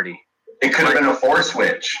rescue party. It could have been a Force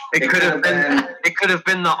Witch. It could have been. It could have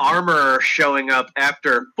been the armorer showing up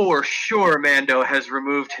after, for sure, Mando has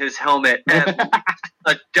removed his helmet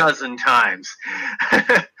a dozen times.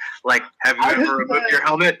 Like, have you ever removed your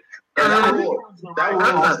helmet? That rule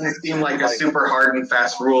doesn't seem like a super hard and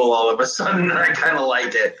fast rule all of a sudden. I kind of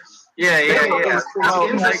like it. Yeah. It's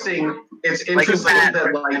interesting. It's interesting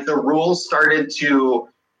that like the rules started to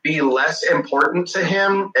be less important to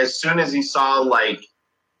him as soon as he saw like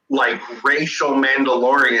racial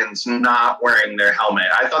Mandalorians not wearing their helmet.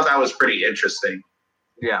 I thought that was pretty interesting.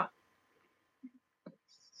 Yeah.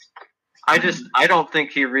 I don't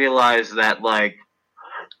think he realized that like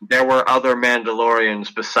there were other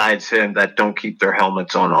Mandalorians besides him that don't keep their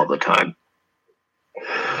helmets on all the time.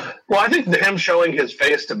 Well, I think him showing his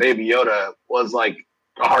face to Baby Yoda was like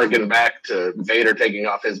a harken back to Vader taking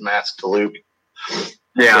off his mask to Luke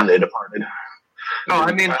when they departed. No,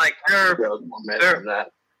 I mean like There was more mention of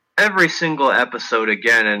that. every single episode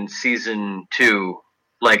again in season 2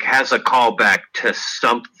 like has a callback to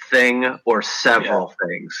something or several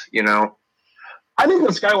things, you know? I think the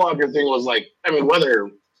Skywalker thing was like, I mean, whether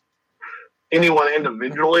anyone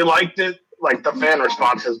individually liked it, like the fan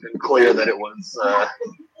response has been clear that it was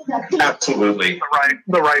Absolutely.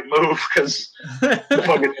 the right move because the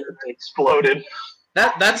fucking internet exploded.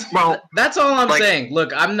 That's all I'm saying.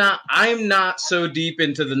 Look, I'm not so deep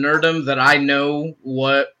into the nerdom that I know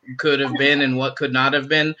what could have been and what could not have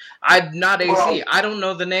been. I'm not AC. I don't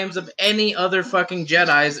know the names of any other fucking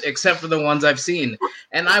Jedis except for the ones I've seen,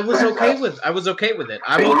 and I was okay with it.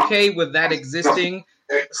 I'm okay with that existing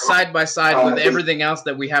side by side with everything else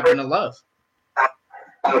that we happen to love.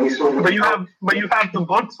 But you have the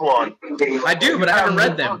books one. I do, but I haven't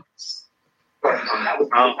read them.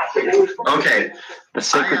 Okay. the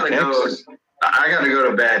sacred text. I gotta go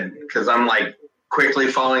to bed because I'm like quickly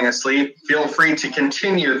falling asleep. Feel free to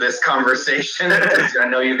continue this conversation because I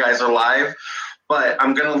know you guys are live. But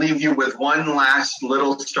I'm gonna leave you with one last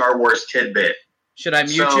little Star Wars tidbit. Should I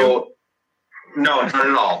mute you? No, not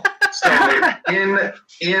at all. So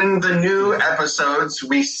in the new episodes,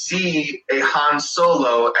 we see a Han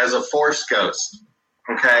Solo as a Force ghost.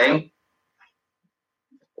 Okay?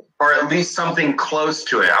 Or at least something close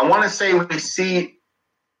to it. I want to say we see...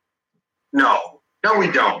 No, we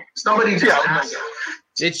don't. Somebody just asked...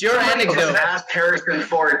 It's your Somebody anecdote. just asked Harrison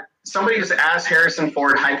Ford... Somebody just asked Harrison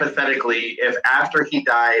Ford, hypothetically, if after he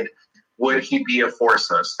died, would he be a Force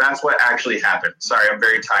ghost? That's what actually happened. Sorry, I'm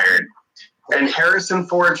very tired. And Harrison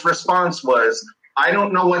Ford's response was, I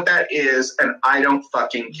don't know what that is, and I don't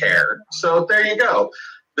fucking care. So there you go.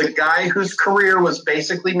 The guy whose career was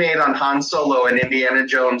basically made on Han Solo and Indiana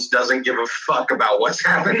Jones doesn't give a fuck about what's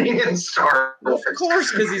happening in Star Wars. Of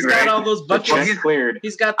course, because he's got all those buckets. Check cleared.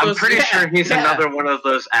 He's got I'm those. pretty sure he's yeah. another one of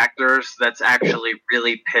those actors that's actually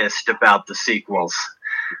really pissed about the sequels.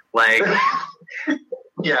 Like,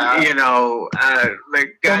 Yeah. you know, the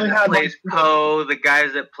guy Well, they that had, plays Poe, the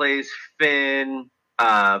guys that plays Finn,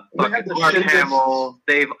 fucking had the Mark shittiest- Hamill,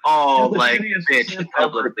 they've all the like shittiest bitched Sith ever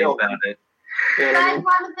publicly built. about it. You know what I mean?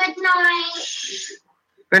 Have a good night.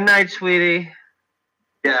 Good night, sweetie.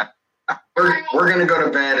 Yeah. We're gonna go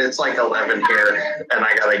to bed. It's like 11 here, and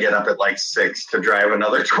I gotta get up at like 6 to drive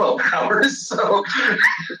another 12 hours. So,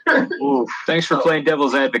 Ooh, thanks for playing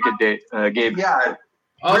devil's advocate, Gabe. yeah.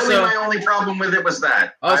 Also, Really, my only problem with it was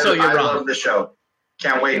that. Also, you're I wrong. love the show.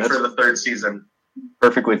 Can't wait for the 3rd season.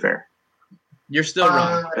 Perfectly fair. you're still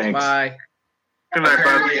wrong. Thanks. Bye. Good night, bud.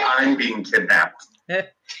 Apparently, I'm being kidnapped. There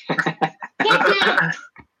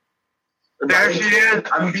she is.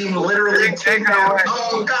 I'm being literally Take her kidnapped. away.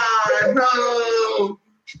 Oh God, no!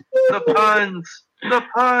 The puns. The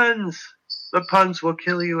puns. The puns will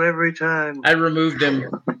kill you every time. I removed him.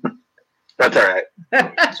 That's all right.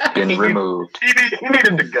 Been removed. He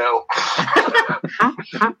needed to go.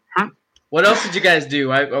 What else did you guys do?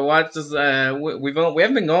 I watched this. We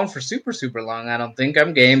haven't been going for super long. I don't think.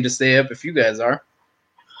 I'm game to stay up if you guys are.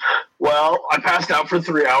 Well, I passed out for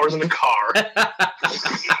 3 hours in the car.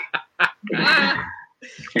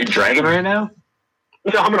 You driving right now?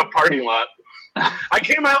 No, I'm in a parking lot. I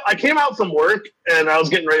came out from work and I was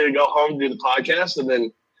getting ready to go home to do the podcast, and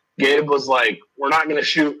then Gabe was like, "We're not going to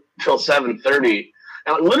shoot till 7:30."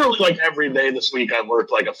 And literally, like every day this week, I've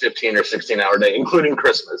worked like a 15 or 16-hour day, including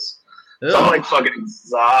Christmas. So I'm like fucking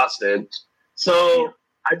exhausted. So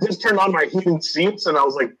I just turned on my heated seats and I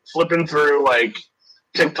was like flipping through like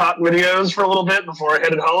TikTok videos for a little bit before I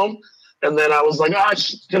headed home. And then I was like,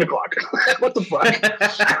 it's 10 o'clock. What the fuck?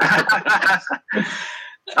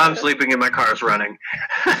 I'm sleeping and my car's running.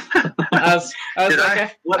 I was Did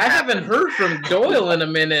like, I haven't heard from Doyle in a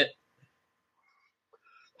minute.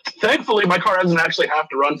 Thankfully, my car doesn't actually have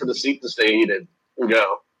to run for the seat to stay heated and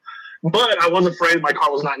go. But I was afraid my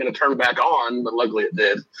car was not going to turn back on, but luckily it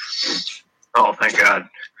did. Oh, thank God.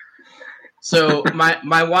 So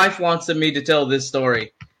my wife wanted me to tell this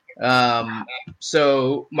story.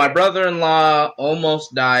 So my brother-in-law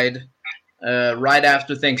almost died right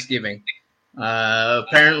after Thanksgiving.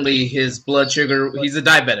 Apparently his blood sugar, he's a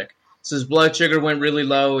diabetic, so his blood sugar went really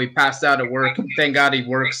low. He passed out at work. Thank God he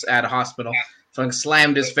works at a hospital. Fucking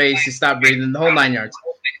slammed his face. He stopped breathing, the whole 9 yards.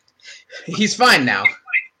 He's fine now.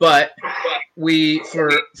 But we for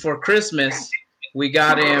Christmas we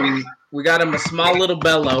got him a small little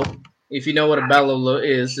bellow. If you know what a bellow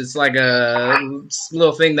is, it's like a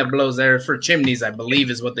little thing that blows air for chimneys, I believe,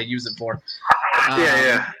 is what they use it for.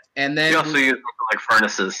 Yeah. And then You also use it for, like,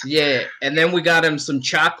 furnaces. yeah, and then we got him some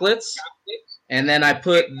chocolates, and then I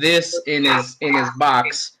put this in his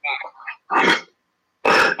box. I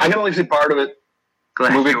can only see part of it.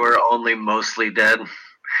 Glad you were only mostly dead.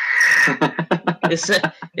 It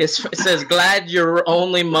says, "Glad you're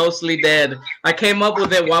only mostly dead." I came up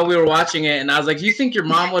with it while we were watching it, and I was like, "You think your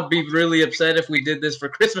mom would be really upset if we did this for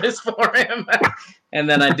Christmas for him?" And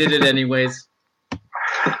then I did it anyways.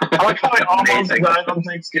 I like how I almost died on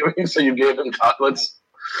Thanksgiving, so you gave him chocolates.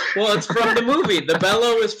 Well, it's from the movie. The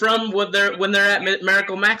bellow is from when they're at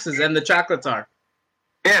Miracle Max's, and the chocolates are.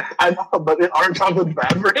 Yeah. I know, but aren't chocolates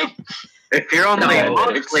bad for him? If you're only No.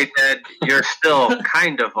 mostly dead, you're still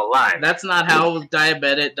kind of alive. That's not how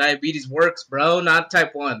diabetes works, bro. Not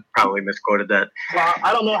type 1. Probably misquoted that. Well,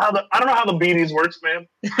 I don't know how the beaties works, man.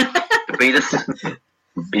 The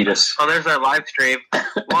Beatus. Oh, there's our live stream.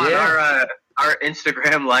 Juan, Yeah. our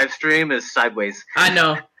Instagram live stream is sideways. I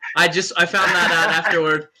know. I found that out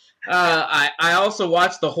afterward. I also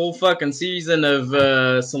watched the whole fucking season of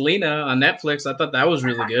Selena on Netflix. I thought that was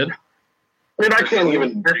really good. I mean, I can't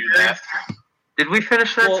even do that. Did we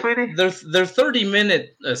finish that, Well, sweetie? they're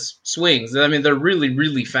 30-minute swings. I mean, they're really,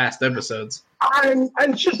 really fast episodes.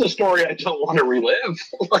 It's just a story I don't want to relive.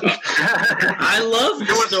 I love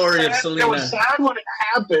the story of Selena. It was sad when it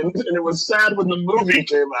happened, and it was sad when the movie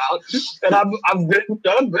came out. And I've been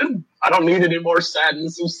done. I don't need any more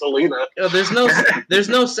sadness of Selena. There's no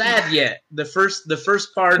sad yet. The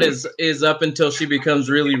first part is up until she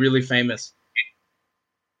becomes really, really famous.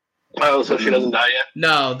 Oh, so she doesn't die yet?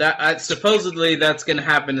 No, supposedly that's going to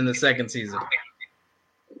happen in the second season.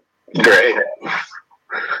 Great.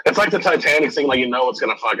 It's like the Titanic thing, like you know what's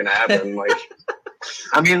going to fucking happen. Like,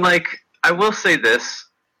 I mean, like, I will say this.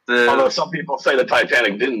 although some people say the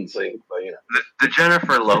Titanic didn't sink, but you know. The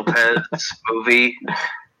Jennifer Lopez movie,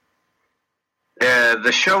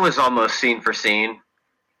 the show is almost scene for scene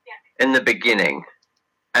in the beginning.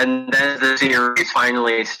 And then the series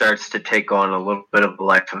finally starts to take on a little bit of a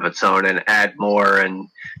life of its own and add more and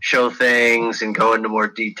show things and go into more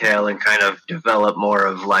detail and kind of develop more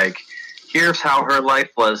of, like, here's how her life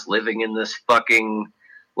was living in this fucking,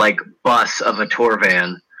 like, bus of a tour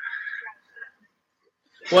van.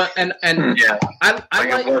 Well, and Yeah. I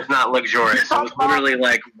Like, it was not luxurious. It was literally,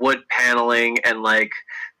 like, wood paneling and, like,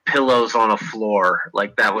 pillows on a floor.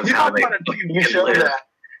 Like, that was You how talk they about a TV fucking show lived. that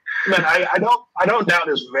Man, I don't doubt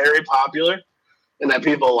it's very popular and that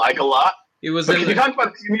people like a lot. It was But in can you talk about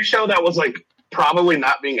a TV show that was like probably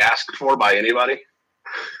not being asked for by anybody?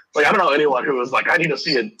 Like, I don't know anyone who was like, I need to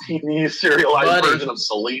see a TV serialized version of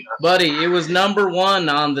Selena. Buddy, it was number 1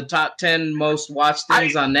 on the top 10 most watched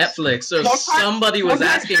things on Netflix. So somebody was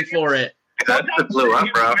asking for it. That blew up,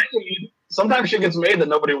 bro. Sometimes shit gets made that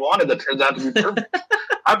nobody wanted that turns out to be perfect.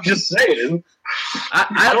 I'm just saying.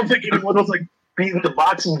 I don't think anyone was like beating the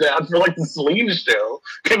boxes down for like the Selena show.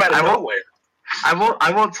 Came out of nowhere.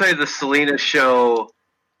 I won't say the Selena show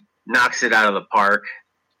knocks it out of the park,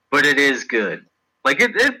 but it is good. Like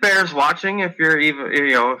it bears watching if you're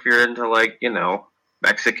if you're into like,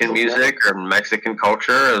 Mexican music or Mexican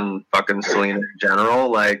culture and fucking Selena in general,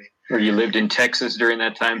 like. Or you lived in Texas during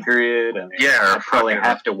that time period. I probably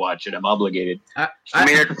have to watch it. I'm obligated. I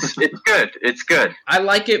mean, it's good. It's good. I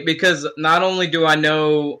like it because not only do I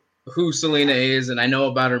know who Selena is and I know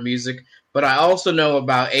about her music, but I also know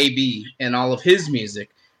about AB and all of his music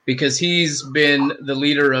because he's been the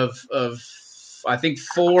leader of I think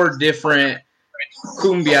 4 different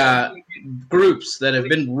cumbia groups that have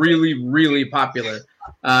been really, really popular.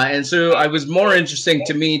 And so it was more interesting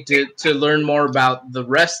to me to learn more about the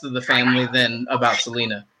rest of the family than about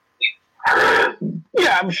Selena.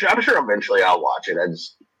 Yeah, I'm sure eventually I'll watch it. I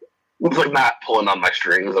just was like not pulling on my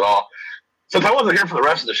strings at all. Since I wasn't here for the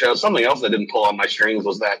rest of the show, something else that didn't pull on my strings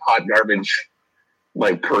was that hot garbage,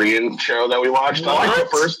 like Korean show that we watched. What? I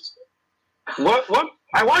liked the first. What?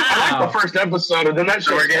 I liked the first episode, and then that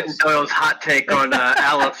show. We're getting Doyle's hot take on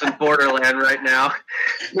Alice in Borderland right now.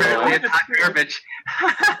 Apparently, it's hot garbage.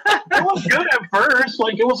 It was good at first.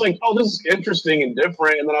 Like, it was like, oh, this is interesting and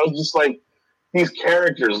different. And then I was just like, these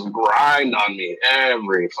characters grind on me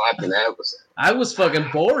every fucking episode. I was fucking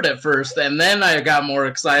bored at first, and then I got more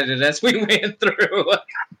excited as we went through.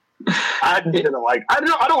 I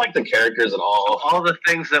don't like the characters at all. All the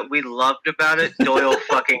things that we loved about it, Doyle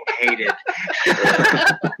fucking hated.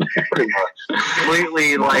 Pretty much.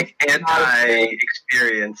 Completely, like,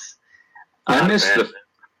 anti-experience. I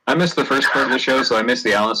missed the first part of the show, so I missed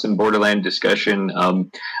the Alice in Borderland discussion.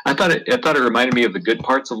 I thought it reminded me of the good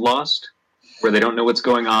parts of Lost, where they don't know what's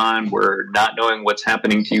going on, where not knowing what's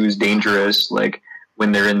happening to you is dangerous, like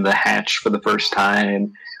when they're in the hatch for the first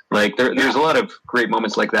time. Like there's a lot of great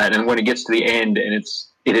moments like that, and when it gets to the end and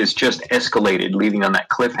it is just escalated, leaving on that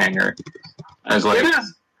cliffhanger. I was like, it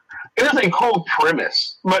is a cool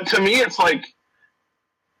premise, but to me, it's like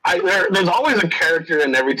there's always a character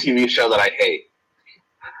in every TV show that I hate,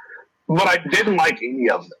 but I didn't like any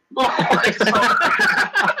of them.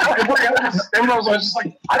 Everyone was just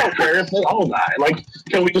like, I don't care if they all die. Like,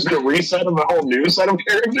 can we just do a reset of a whole new set of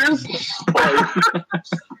characters?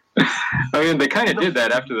 I mean, they kind of did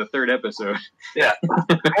that after the 3rd episode. Yeah,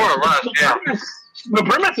 more or less. Yeah, the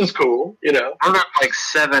premise is cool. We're not like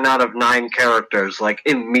 7 out of 9 characters, like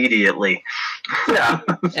immediately. Yeah,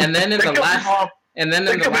 and then in the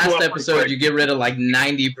last episode, you get rid of like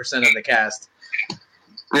 90% of the cast.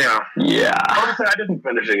 Yeah. Honestly, I didn't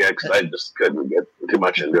finish it yet because I just couldn't get too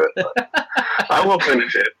much into it. But I will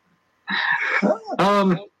finish it.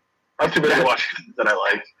 I'm too busy watching that I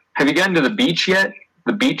like. Have you gotten to the beach yet?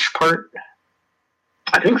 The beach part?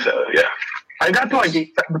 I think so. Yeah, I got to like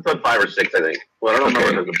episode 5 or 6. I think. Well, I don't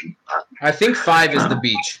know. I think 5 is the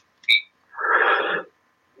beach.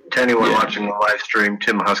 To anyone watching the live stream,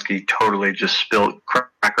 Tim Husky totally just spilled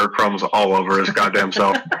cracker crumbs all over his goddamn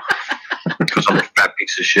self. Because I'm a fat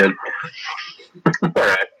piece of shit. All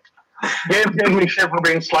right. Gabe gave me shit for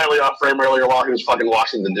being slightly off frame earlier while he was fucking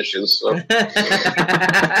washing the dishes. So.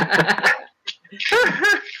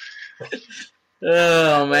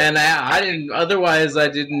 Oh man, I didn't. Otherwise, I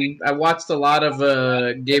didn't. I watched a lot of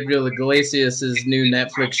Gabriel Iglesias' new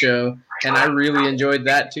Netflix show, and I really enjoyed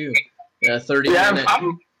that too. 30 minutes.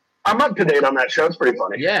 I'm up to date on that show. It's pretty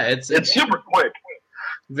funny. Yeah, it's super quick.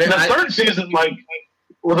 The 3rd season,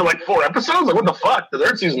 was it like 4 episodes? Like, what the fuck? The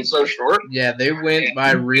 3rd season's so short. Yeah, they went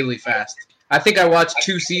by really fast. I think I watched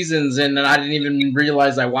 2 seasons, and I didn't even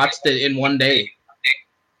realize I watched it in one day.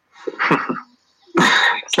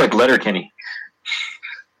 It's like Letterkenny.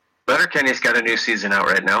 Letterkenny's got a new season out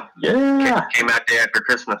right now. Yeah. Came out day after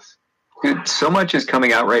Christmas. Dude, so much is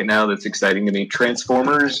coming out right now that's exciting to me.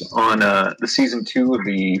 Transformers on the season 2 of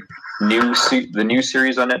the new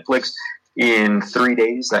series on Netflix. In 3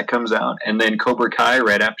 days, that comes out, and then Cobra Kai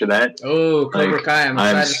right after that. Oh, Cobra Kai! I'm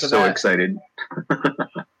excited for that. I'm so excited.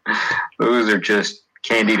 Those are just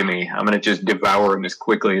candy to me. I'm gonna just devour them as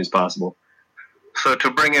quickly as possible. So to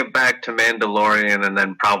bring it back to Mandalorian, and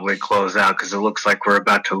then probably close out because it looks like we're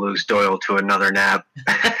about to lose Doyle to another nap.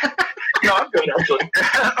 No, I'm good actually.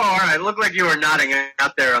 Oh, all right. It looked like you were nodding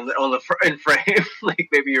out there on the in frame, like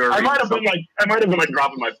maybe you were. I might have been like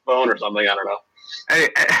dropping my phone or something. I don't know.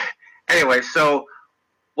 Anyway, so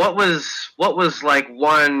what was like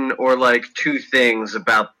one or like two things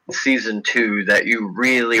about season 2 that you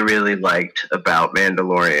really really liked about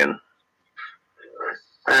Mandalorian?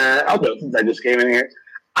 I'll go since I just came in here.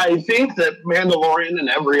 I think that Mandalorian and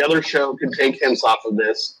every other show can take hints off of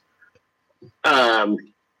this. I'm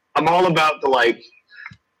all about the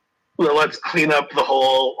let's clean up the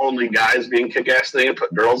whole only guys being kick-ass thing and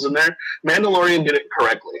put girls in there. Mandalorian did it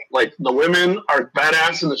correctly. Like, the women are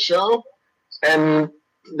badass in the show, and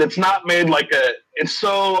it's not made it's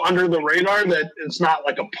so under the radar that it's not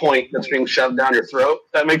like a point that's being shoved down your throat.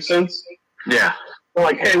 That makes sense? Yeah. They're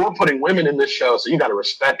like, hey, we're putting women in this show, so you got to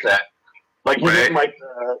respect that. Like, you didn't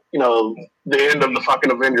the end of the fucking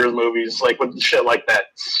Avengers movies, like, with shit like that,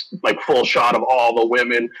 like, full shot of all the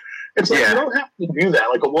women. It's like, you don't have to do that.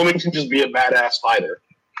 Like, a woman can just be a badass fighter.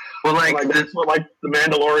 Well, that's what, the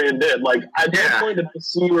Mandalorian did. Like, at that point, at the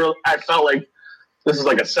scene where I felt like this is,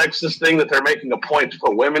 like, a sexist thing that they're making a point to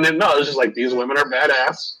put women in. No, it's just like, these women are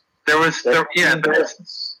badass. There was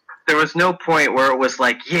no point where it was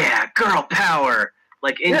like, yeah, girl power,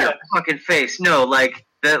 like, in your fucking face. No, like,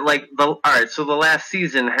 that, like, alright, so the last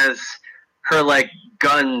season has her, like,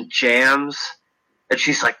 gun jams, and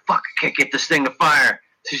she's like, fuck, I can't get this thing to fire.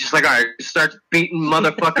 So she's just like, alright, start beating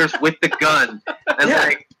motherfuckers with the gun. And,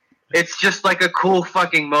 like, it's just, like, a cool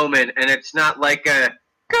fucking moment, and it's not like a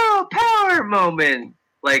girl power moment.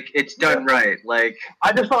 Like, it's done right. Like,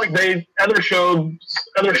 I just felt like other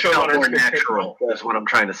showrunners more natural, is what I'm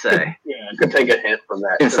trying to say. Could take a hint from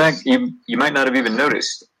that. In fact, you might not have even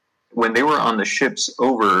noticed, when they were on the ships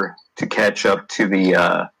over to catch up to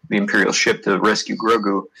the Imperial ship to rescue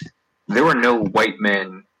Grogu, there were no white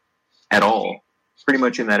men at all, pretty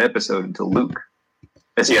much in that episode until Luke.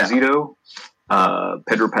 Esposito,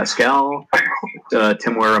 Pedro Pascal,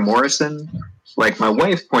 Temuera Morrison. Like, my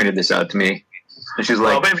wife pointed this out to me, and she's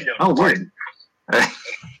like, "Oh, weird."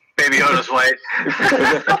 Baby Yoda's white.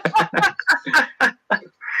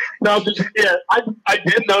 No, I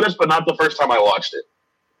did notice, but not the first time I watched it.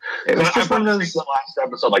 It was just one of those. The last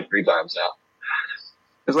episode like 3 times now.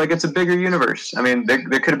 It's like, it's a bigger universe. I mean,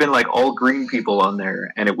 there could have been like all green people on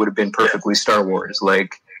there, and it would have been perfectly Star Wars.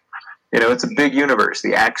 Like, it's a big universe.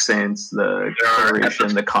 The accents, the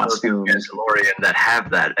coloration, the costumes. Mandalorian that have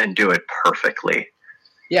that and do it perfectly.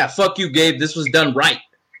 Yeah, fuck you, Gabe. This was done right.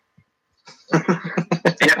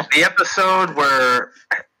 The episode where...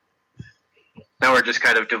 Now we're just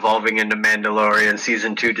kind of devolving into Mandalorian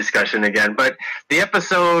Season 2 discussion again. But the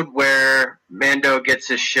episode where Mando gets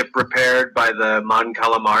his ship repaired by the Mon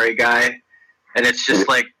Calamari guy, and it's just,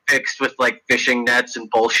 like, fixed with, like, fishing nets and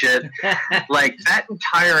bullshit. Like, that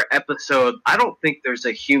entire episode, I don't think there's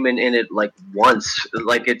a human in it, like, once.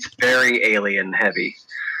 Like, it's very alien heavy.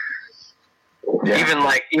 Yeah. Even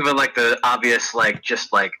like the obvious, like,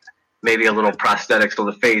 just, like, maybe a little prosthetics on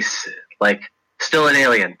the face, like... Still an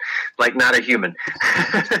alien, like, not a human.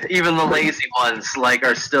 Even the lazy ones, like,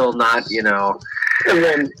 are still not, And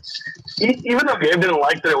then, even though Gabe didn't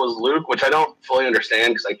like that it was Luke, which I don't fully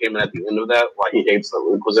understand because I came in at the end of that, why he hates that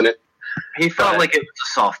Luke was in it. He felt like it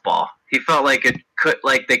was a softball. He felt like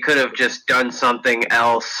they could have just done something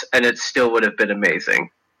else, and it still would have been amazing.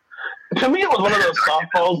 To me, it was one of those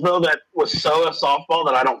softballs, though, that was so a softball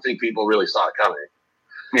that I don't think people really saw it coming.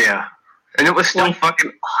 Yeah. And it was still fucking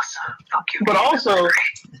awesome. Fuck you. But also,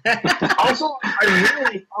 I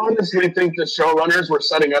really honestly think the showrunners were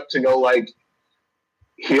setting up to go like,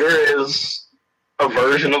 here is a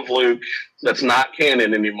version of Luke that's not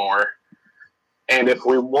canon anymore. And if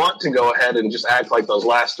we want to go ahead and just act like those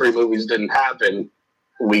last 3 movies didn't happen,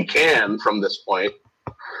 we can from this point.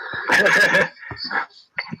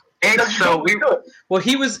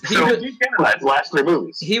 He was last 3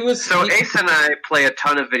 movies. Ace and I play a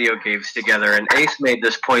ton of video games together, and Ace made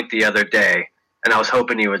this point the other day, and I was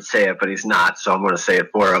hoping he would say it, but he's not, so I'm going to say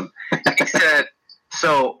it for him. He said,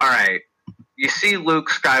 all right, you see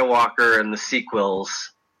Luke Skywalker in the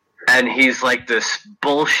sequels, and he's like this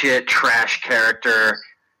bullshit trash character.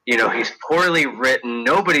 He's poorly written.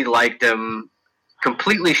 Nobody liked him.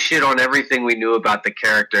 Completely shit on everything we knew about the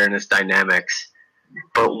character and his dynamics.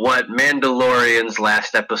 But what Mandalorian's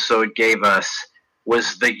last episode gave us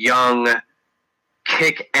was the young,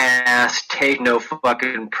 kick-ass, take no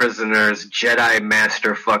fucking prisoners, Jedi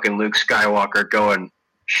Master fucking Luke Skywalker going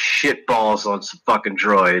shitballs on some fucking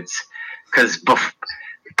droids. Because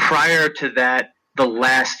prior to that the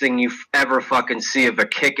last thing you ever fucking see of a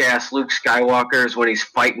kick-ass Luke Skywalker is when he's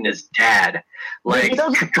fighting his dad. Like, he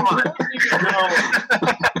doesn't, come on. He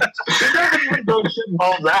doesn't even go shit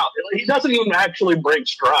balls out. He doesn't even actually break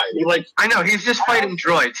stride. I know, he's just fighting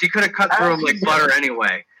droids. He could have cut through him like butter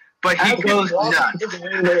anyway. But he goes nuts.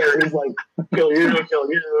 He's like, kill you,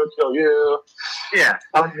 kill you, kill you. Yeah.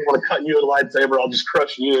 I don't even want to cut you with a lightsaber. I'll just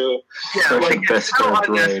crush you. Yeah, Crush like, the best it's so droid.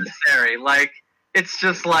 unnecessary. Like, it's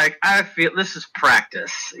just like, I feel this is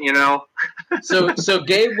practice, you know? So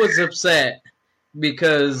Gabe was upset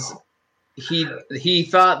because he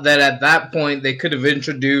thought that at that point they could have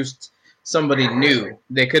introduced somebody new.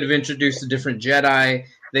 They could have introduced a different Jedi.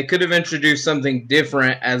 They could have introduced something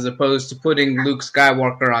different as opposed to putting Luke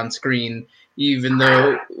Skywalker on screen, even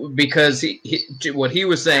though, because what he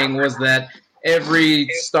was saying was that every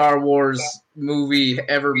Star Wars movie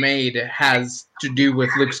ever made has to do with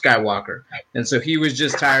Luke Skywalker. And so he was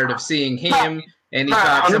just tired of seeing him, and he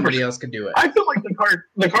thought somebody else could do it. I feel like the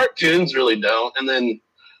cartoons really don't, and then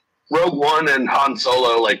Rogue One and Han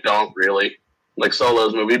Solo don't really, like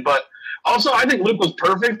Solo's movie. But also, I think Luke was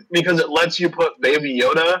perfect because it lets you put Baby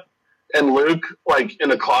Yoda and Luke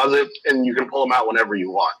in a closet, and you can pull them out whenever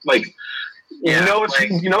you want. He's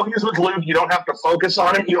with Luke. You don't have to focus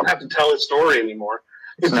on him. You don't have to tell his story anymore.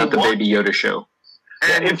 It's not the Baby Yoda show.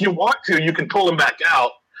 And if you want to, you can pull him back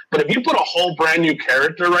out. But if you put a whole brand new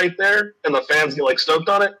character right there, and the fans get stoked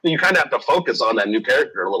on it, then you kind of have to focus on that new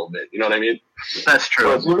character a little bit. You know what I mean? That's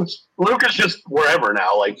true. Luke is just wherever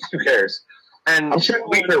now. Who cares? And I'm sure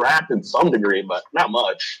we interact in some degree, but not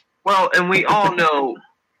much. well, and we all know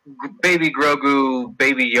Baby Grogu,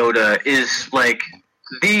 Baby Yoda is white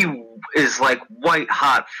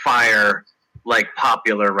hot fire,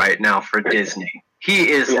 popular right now for Disney.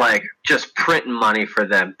 He is just printing money for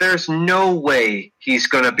them. There's no way he's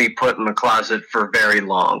going to be put in the closet for very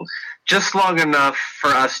long. Just long enough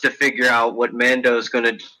for us to figure out what Mando's going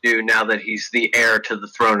to do now that he's the heir to the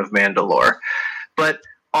throne of Mandalore. But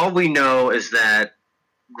all we know is that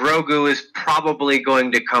Grogu is probably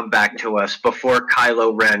going to come back to us before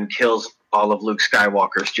Kylo Ren kills all of Luke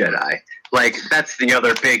Skywalker's Jedi. That's the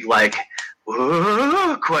other big,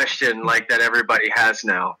 question, that everybody has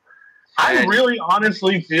now. I really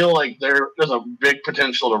honestly feel like there's a big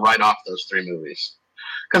potential to write off those 3 movies.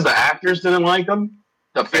 Because the actors didn't like them.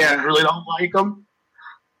 The fans really don't like them.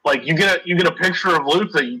 You get a picture of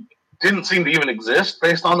Luke that didn't seem to even exist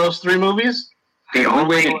based on those 3 movies. We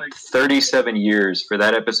waited 37 years for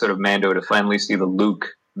that episode of Mando to finally see the Luke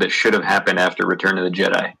that should have happened after Return of the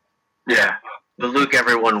Jedi. Yeah, the Luke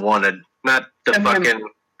everyone wanted, not the fucking...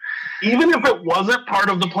 Even if it wasn't part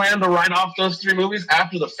of the plan to write off those 3 movies,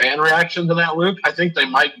 after the fan reaction to that Luke, I think they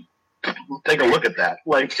might take a look at that.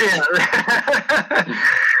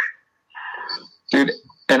 Dude,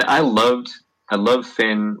 and I love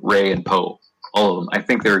Finn, Rey, and Poe. All of them. I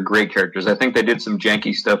think they're great characters. I think they did some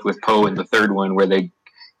janky stuff with Poe in the 3rd one where they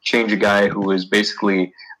change a guy who was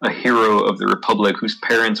basically a hero of the Republic whose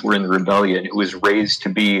parents were in the rebellion, who was raised to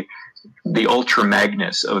be the Ultra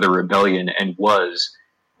Magnus of the rebellion and was,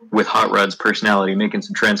 with Hot Rod's personality, making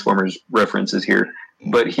some Transformers references here,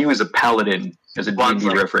 but he was a paladin as a D&D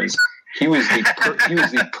reference. He was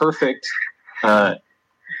the perfect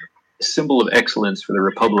symbol of excellence for the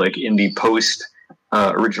Republic in the post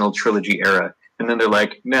original trilogy era. And then they're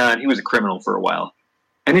like, nah, he was a criminal for a while.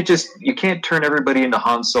 And you can't turn everybody into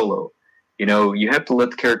Han Solo. You have to let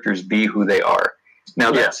the characters be who they are. Now,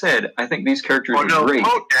 that said, I think these characters are great.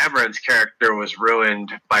 Poe Dameron's character was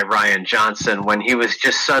ruined by Rian Johnson when he was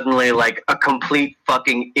just suddenly a complete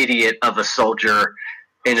fucking idiot of a soldier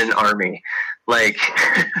in an army. That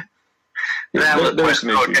was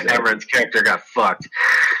when Poe Dameron's character got fucked.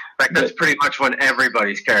 In fact, that's pretty much when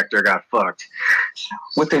everybody's character got fucked.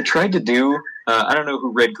 What they tried to do, I don't know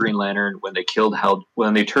who read Green Lantern when they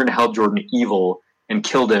turned Hal Jordan evil and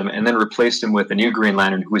killed him and then replaced him with a new Green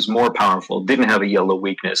Lantern who was more powerful, didn't have a yellow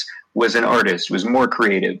weakness, was an artist, was more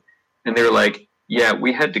creative. And they were like, yeah,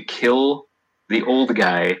 we had to kill the old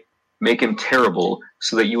guy, make him terrible,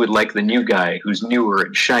 so that you would like the new guy who's newer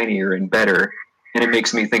and shinier and better. And it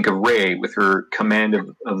makes me think of Rey with her command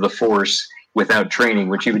of the Force without training,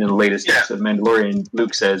 which even in the latest episode of Mandalorian,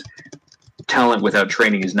 Luke says, talent without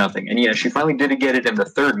training is nothing. And yeah, she finally did get it in the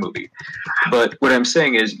 3rd movie. But what I'm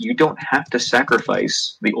saying is you don't have to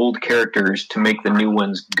sacrifice the old characters to make the new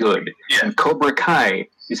ones good. Yeah. And Cobra Kai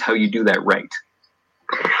is how you do that right.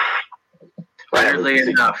 Weirdly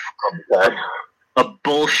enough, a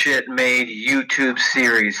bullshit-made YouTube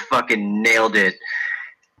series fucking nailed it.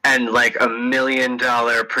 And $1 million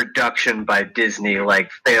production by Disney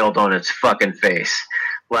failed on its fucking face.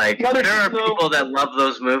 Like, Another there are thing, though- people that love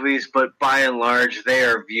those movies, but by and large, they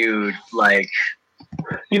are viewed like.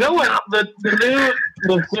 You know what? The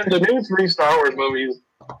new 3 Star Wars movies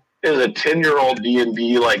is a 10-year-old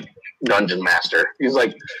D&D like dungeon master. He's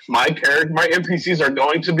like, my NPCs are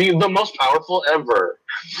going to be the most powerful ever.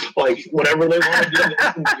 Like, whatever they want to do, they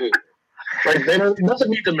can do. Like, it doesn't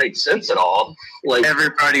need to make sense at all. Like,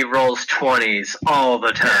 Everybody rolls 20s all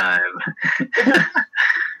the time.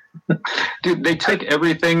 Dude, they took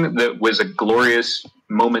everything that was a glorious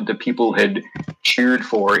moment that people had cheered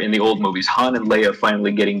for in the old movies. Han and Leia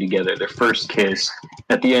finally getting together, their first kiss,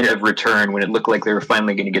 at the end of Return when it looked like they were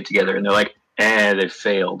finally going to get together, and they're like, they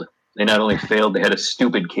failed. They not only failed, they had a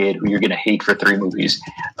stupid kid who you're going to hate for 3 movies.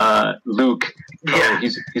 Luke,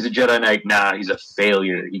 he's a Jedi Knight. Nah, he's a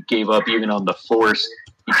failure. He gave up even on the Force.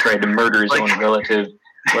 He tried to murder his own relative.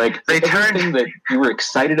 Like, everything that you were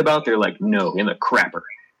excited about, they're like, no, in the crapper.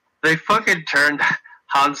 They fucking turned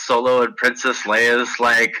Han Solo and Princess Leia's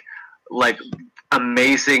like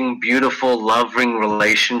amazing, beautiful, loving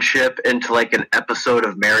relationship into like an episode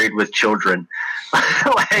of Married with Children.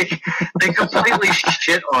 Like, they completely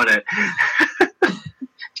shit on it.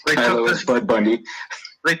 Kylo is Bud Bundy.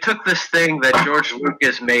 They took this thing that George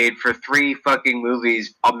Lucas made for 3 fucking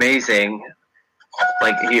movies, amazing.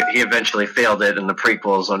 Like, he eventually failed it in the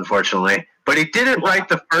prequels, unfortunately. But he did it right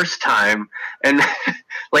the first time, and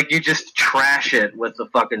like, you just trash it with the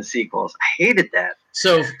fucking sequels. I hated that.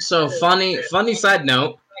 So funny side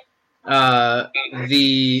note.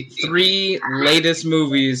 The 3 latest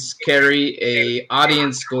movies carry a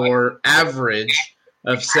audience score average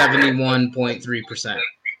of 71.3%.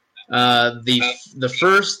 The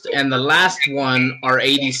first and the last one are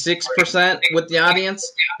 86% with the audience,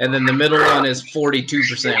 and then the middle one is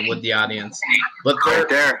 42% with the audience.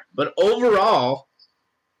 But overall,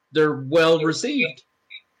 they're well received.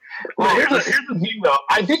 well, here's the thing, though.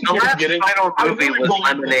 I think The you're last getting. final I movie really was believe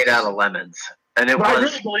Lemonade this. Out of Lemons, and it But I was.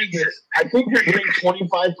 really believe this. I think you're getting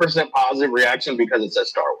 25% positive reaction because it says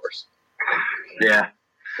Star Wars. Yeah.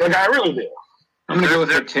 Like, I really do. I'm going to go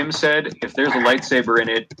with what Tim said. If there's a lightsaber in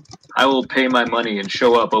it, I will pay my money and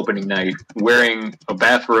show up opening night wearing a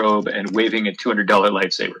bathrobe and waving a $200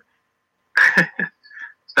 lightsaber.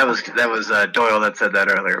 That was Doyle that said that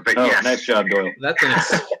earlier. But Oh, yes. nice job, Doyle. That's an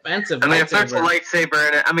expensive I mean, if there's a lightsaber. lightsaber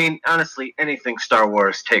in it, I mean, honestly, anything Star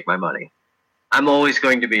Wars, take my money. I'm always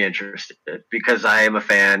going to be interested because I am a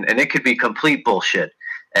fan, and it could be complete bullshit.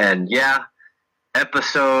 And yeah,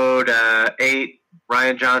 episode 8,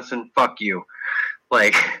 Rian Johnson, fuck you.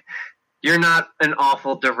 Like, you're not an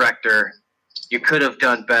awful director. You could have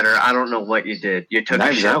done better. I don't know what you did. You took a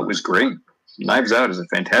Knives shit. Out was great. Knives Out is a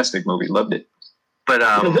fantastic movie. Loved it. But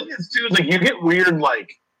The thing is, too, is like, you get weird, like,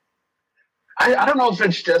 I don't know if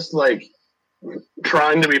it's just like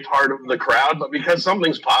trying to be part of the crowd, but because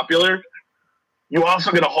something's popular, you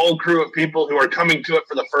also get a whole crew of people who are coming to it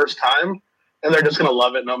for the first time, and they're just going to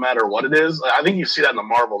love it no matter what it is. I think you see that in the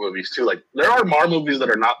Marvel movies, too. Like, there are Marvel movies that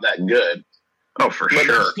are not that good. oh, for But sure.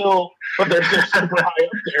 they're still super high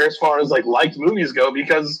up there as far as like liked movies go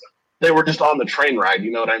because they were just on the train ride.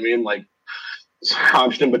 You know what I mean? Like,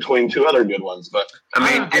 hunched in between 2 other good ones. But I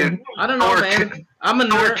mean, dude, I don't know, Thor man. I'm a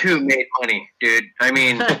Thor nerd. 2 made money, dude. I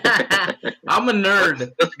mean, I'm a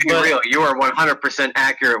nerd. let's be but- real. You are 100%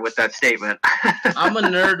 accurate with that statement. I'm a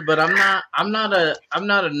nerd, but I'm not a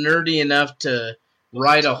nerdy enough to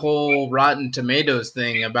write a whole Rotten Tomatoes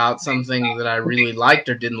thing about something that I really liked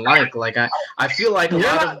or didn't like. Like, I feel like a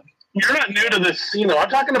lot of you're not new to this scene, though. I'm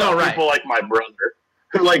talking about No, right. people like my brother,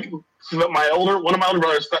 who like one of my older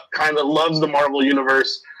brothers kind of loves the Marvel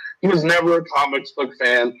universe. He was never a comics book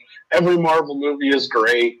fan. Every Marvel movie is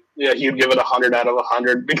great. Yeah, he'd give it 100 out of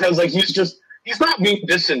 100 because like he's not being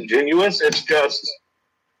disingenuous. It's just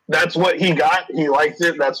that's what he got. He liked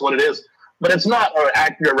it. That's what it is. But it's not an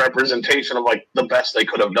accurate representation of like the best they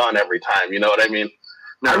could have done every time. You know what I mean?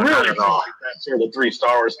 No, I really not at feel all. like that's sort of the 3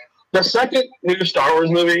 Star Wars. The second new Star Wars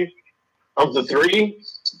movie of the 3,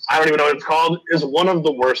 I don't even know what it's called, is one of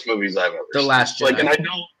the worst movies I've ever The seen. Last Jedi. Like, and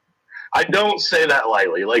I don't say that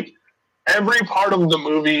lightly. Like, every part of the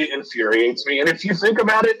movie infuriates me. And if you think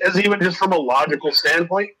about it, as even just from a logical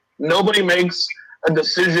standpoint, nobody makes a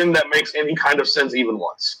decision that makes any kind of sense even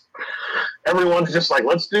once. Everyone's just like,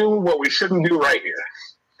 let's do what we shouldn't do right here.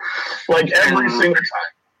 Like, every single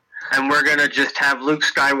time. And we're going to just have Luke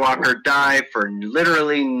Skywalker die for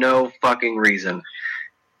literally no fucking reason.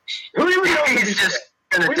 Who even knows? He's just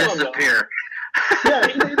going to We don't know. disappear. Yeah,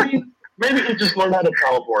 maybe he just learned how to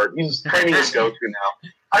teleport. He's training with Goku now.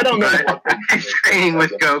 I don't know. He's training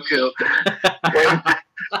with Goku.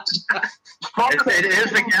 It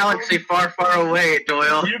is a galaxy far, far away,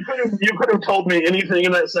 Doyle. You could have told me anything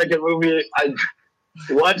in that second movie.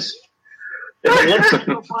 Let's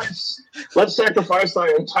sacrifice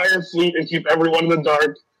our entire fleet and keep everyone in the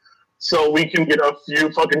dark, so we can get a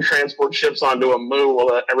few fucking transport ships onto a moon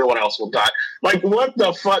while everyone else will die. Like, what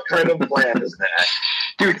the fuck kind of plan is that?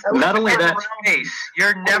 Dude, not only that,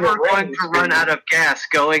 you're never going to run out of gas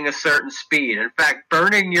going a certain speed. In fact,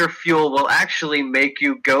 burning your fuel will actually make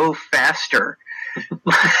you go faster.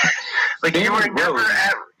 Like you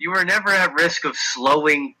were never at risk of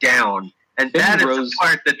slowing down. And that is the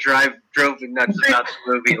part that drove me nuts about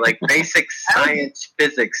the movie. Like, basic science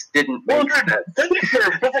physics didn't make sense.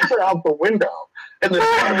 Physics are out the window in this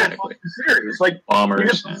fucking series. Like,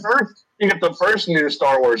 bombers. You get the first new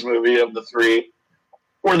Star Wars movie of the three,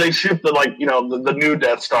 where they shoot the new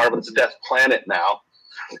Death Star, but it's a Death Planet now.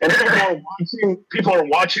 And people are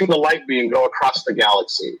watching the light beam go across the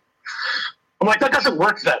galaxy. I'm like, that doesn't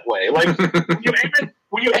work that way. Like,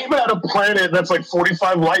 when you aim it at a planet that's like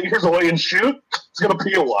 45 light years away and shoot, it's going to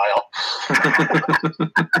be a while.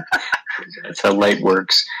 That's how light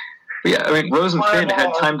works. But yeah, I mean, Rose and Finn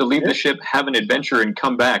had time to leave the ship, have an adventure, and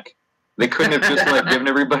come back. They couldn't have just given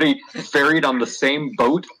everybody ferried on the same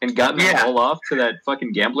boat and gotten them all off to that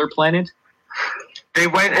fucking gambler planet. They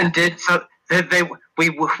went and did so.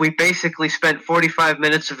 We basically spent 45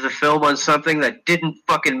 minutes of the film on something that didn't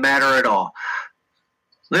fucking matter at all.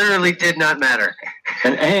 Literally did not matter.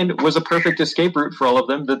 And was a perfect escape route for all of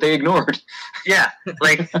them that they ignored. Yeah,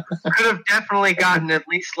 like, could have definitely gotten at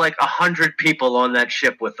least 100 people on that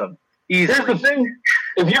ship with them. Easily. Here's the thing.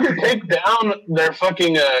 If you could take down their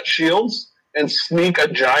fucking shields and sneak a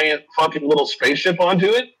giant fucking little spaceship onto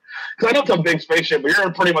it, because I know it's a big spaceship, but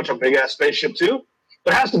you're pretty much a big-ass spaceship too,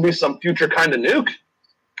 there has to be some future kind of nuke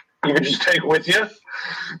you could just take with you.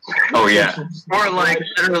 Oh, yeah. Or,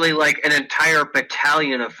 literally, an entire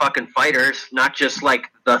battalion of fucking fighters, not just,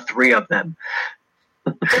 the three of them.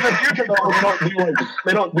 In the future, though,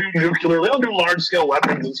 they don't do nuclear. They don't do large-scale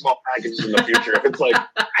weapons in small packages in the future. If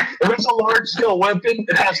it's a large-scale weapon,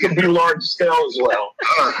 it has to be large-scale as well.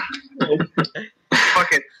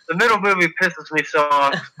 Fuck it. The middle movie pisses me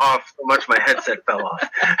off so much my headset fell off.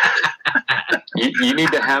 You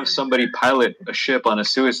need to have somebody pilot a ship on a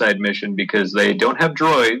suicide mission because they don't have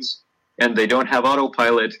droids, and they don't have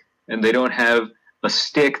autopilot, and they don't have a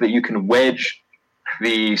stick that you can wedge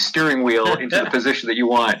the steering wheel into the position that you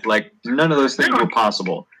want. None of those things were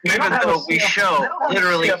possible. Even though we show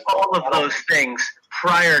literally all of those things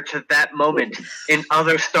prior to that moment in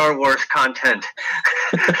other Star Wars content.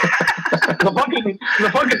 The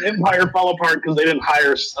fucking Empire fell apart because they didn't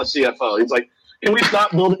hire a CFO. He's like, can we stop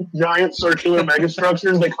building giant circular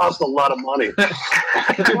megastructures? They cost a lot of money.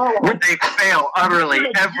 They fail utterly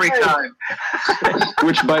every time.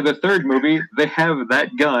 Which, by the third movie, they have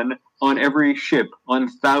that gun on every ship, on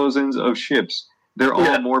thousands of ships. They're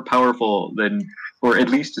all more powerful than, or at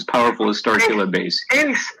least as powerful as Starkiller Base.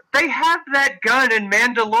 Ace, they have that gun in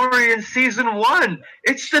Mandalorian Season 1.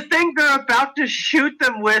 It's the thing they're about to shoot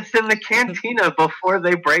them with in the cantina before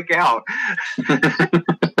they break out.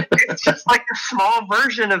 It's just like a small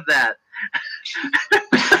version of that.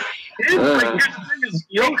 Here's the thing is,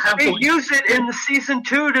 you don't have to use it in Season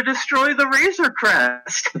 2 to destroy the Razor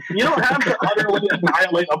Crest. You don't have to utterly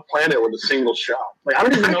annihilate a planet with a single shot. I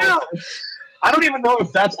don't even know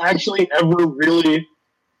if that's actually ever really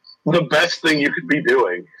the best thing you could be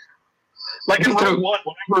doing. In Rogue One,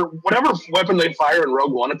 whatever weapon they fire in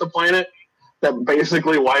Rogue One at the planet, that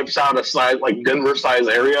basically wipes out a size Denver-sized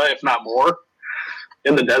area, if not more,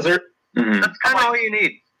 in the desert. Mm-hmm. That's kind of all you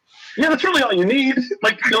need. Yeah, that's really all you need.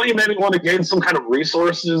 Don't you maybe want to gain some kind of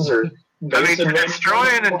resources or? To destroy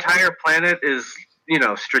an entire planet is,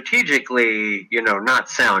 strategically, not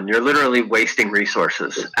sound. You're literally wasting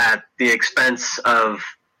resources at the expense of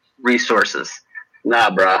resources. Nah,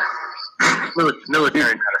 bruh.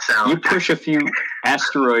 Military not a sound. You push a few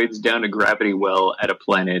asteroids down a gravity well at a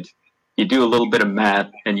planet, you do a little bit of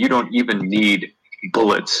math, and you don't even need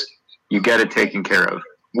bullets. You get it taken care of.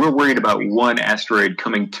 We're worried about one asteroid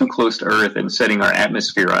coming too close to Earth and setting our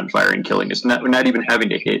atmosphere on fire and killing us. We're not even having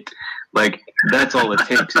to hit. That's all it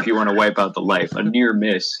takes if you want to wipe out the life. A near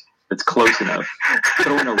miss that's close enough.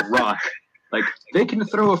 Throw in a rock. They can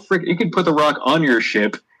throw you can put the rock on your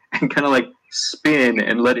ship and kind of spin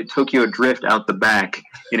and let it Tokyo drift out the back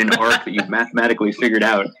in an arc that you've mathematically figured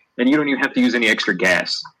out. And you don't even have to use any extra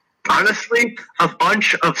gas. Honestly, a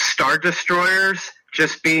bunch of Star Destroyers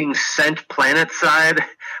just being sent planet-side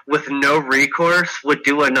with no recourse would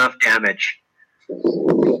do enough damage.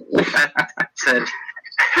 That said,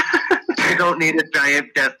 you don't need a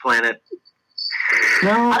giant death planet.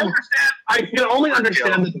 No. I can only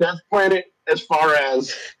understand the Death Planet as far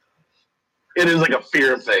as it is like a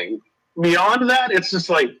fear thing. Beyond that, it's just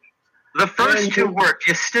like the first two worked.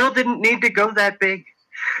 You still didn't need to go that big.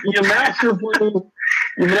 You masterfully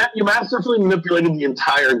manipulated the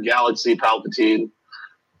entire galaxy, Palpatine.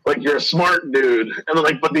 Like, you're a smart dude, and then,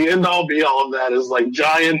 like, but the end all be all of that is like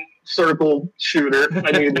giant circle shooter.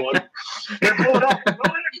 I need one.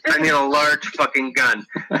 I need a large fucking gun.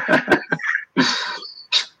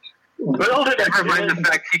 Build it. Never mind the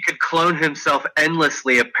fact he could clone himself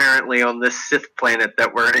endlessly, apparently, on this Sith planet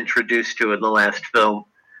that we're introduced to in the last film.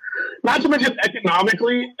 Not to mention,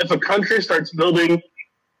 economically, if a country starts building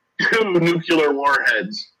 2 nuclear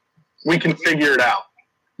warheads, we can figure it out.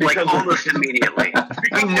 Like, almost immediately.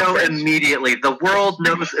 We know immediately. The world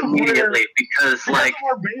knows immediately because, like...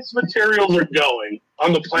 where base materials are going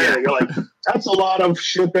on the planet. Yeah. You're like, that's a lot of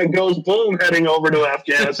shit that goes boom heading over to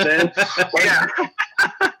Afghanistan. Like, yeah.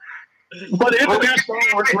 But in the Star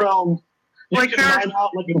Wars realm, you like, can find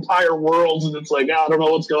out, like, entire worlds, and it's like, I don't know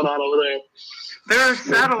what's going on over there. There are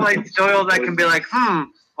satellites, Doyle, that can be like,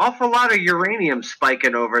 awful lot of uranium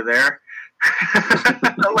spiking over there.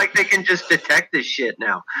 Like, they can just detect this shit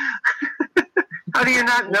now. How do you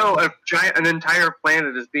not know an entire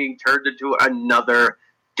planet is being turned into another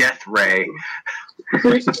death ray? How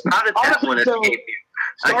did that one escape you?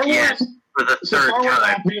 Again, for the third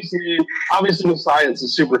time. Obviously, the science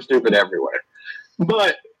is super stupid everywhere.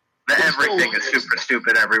 But everything is super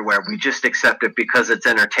stupid everywhere. We just accept it because it's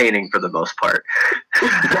entertaining for the most part.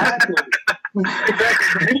 Exactly.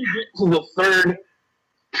 Exactly. Then you get to the third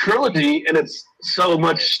trilogy, and it's so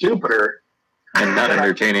much stupider and not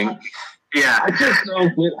entertaining. Yeah, I just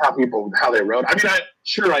don't get how they wrote. I mean,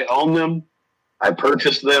 I own them. I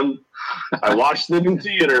purchased them. I watched them in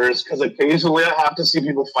theaters because occasionally I have to see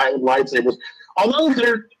people fight with lightsabers. Although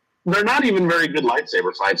they're not even very good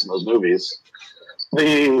lightsaber fights in those movies.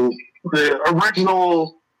 The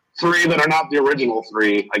original 3 that are not the original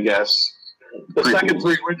 3, I guess. The second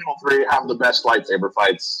 3 original 3 have the best lightsaber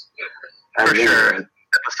fights. For sure.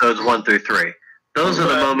 Episodes 1 through 3. Those are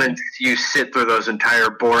the moments you sit through those entire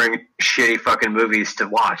boring, shitty fucking movies to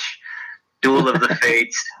watch. Duel of the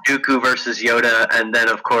Fates, Dooku versus Yoda, and then,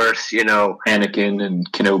 of course, Anakin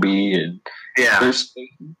and Kenobi. And yeah.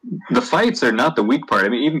 The fights are not the weak part. I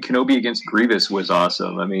mean, even Kenobi against Grievous was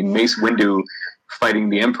awesome. I mean, Mace Windu fighting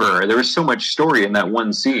the Emperor. There was so much story in that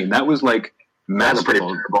one scene. That was, like, masterful. That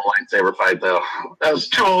was a pretty terrible lightsaber fight, though. That was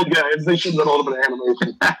 2 old guys. They should have done a little bit of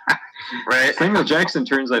animation. Right? Samuel Jackson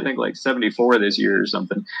turns, I think, like 74 this year or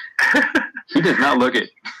something. He does not look it.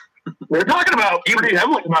 They're talking about pretty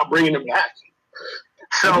heavily about bringing him back.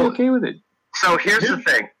 So I'm okay with it. So here's the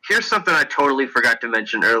thing. Here's something I totally forgot to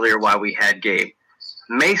mention earlier while we had Gabe.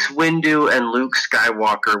 Mace Windu and Luke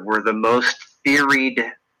Skywalker were the most theoried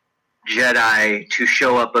Jedi to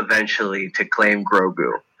show up eventually to claim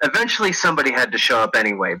Grogu. Eventually somebody had to show up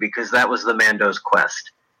anyway because that was the Mando's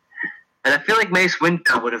quest. And I feel like Mace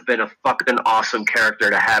Windu would have been a fucking awesome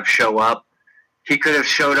character to have show up. He could have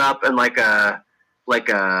showed up in like a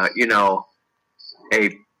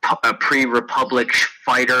pre-Republic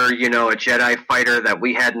fighter, a Jedi fighter that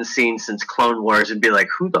we hadn't seen since Clone Wars, and be like,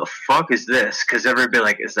 who the fuck is this? Because everybody be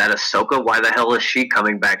like, is that Ahsoka? Why the hell is she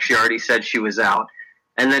coming back? She already said she was out.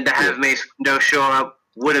 And then to have Mace Windu show up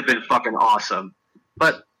would have been fucking awesome.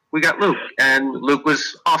 But we got Luke, and Luke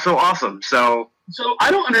was also awesome, So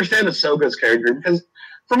I don't understand Ahsoka's character, because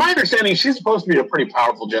from my understanding, she's supposed to be a pretty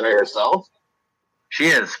powerful Jedi herself. She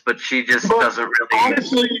is, but she just doesn't really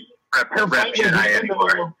honestly, rep Jedi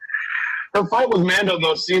anymore. Her fight with Mando,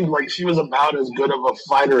 though, seemed like she was about as good of a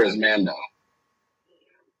fighter as Mando.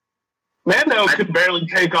 Mando could barely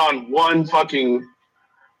take on one fucking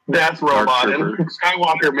death robot, and Luke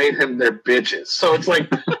Skywalker made him their bitches. So it's like,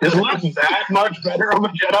 is Luke that much better of a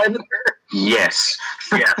Jedi than her? Yes.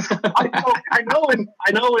 Yes. I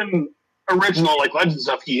know in original, like, Legend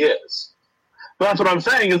stuff, he is. But that's what I'm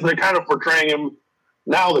saying, is they're kind of portraying him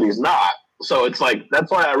now that he's not. So it's like,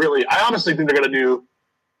 that's why I honestly think they're going to do,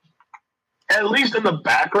 at least in the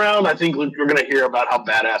background, I think we're going to hear about how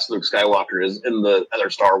badass Luke Skywalker is in the other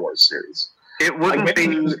Star Wars series. It wouldn't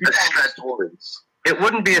be a stretch. It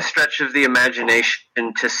wouldn't be a stretch of the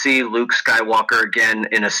imagination to see Luke Skywalker again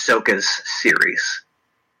in Ahsoka's series.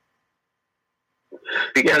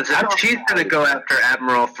 Because if she's going to go after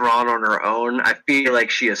Admiral Thrawn on her own, I feel like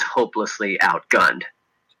she is hopelessly outgunned.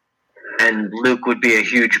 And Luke would be a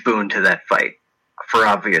huge boon to that fight, for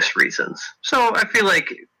obvious reasons. So I feel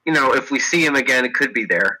like, if we see him again, it could be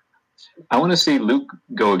there. I want to see Luke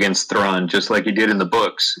go against Thrawn, just like he did in the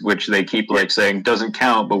books, which they keep saying doesn't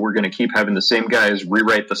count, but we're going to keep having the same guys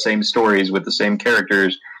rewrite the same stories with the same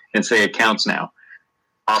characters, and say it counts now.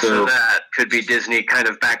 Also, So- that could be Disney kind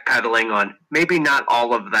of backpedaling on maybe not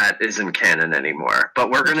all of that isn't canon anymore, but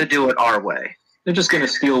we're going to do it our way. They're just going to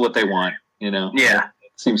steal what they want, you know? Yeah. That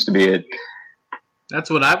seems to be it. That's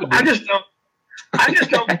what I would do. I just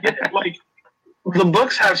don't get it. Like, the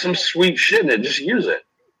books have some sweet shit in it. Just use it.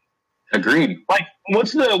 Agreed. Like,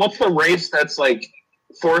 what's the race that's like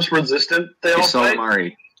force resistant? They all fight.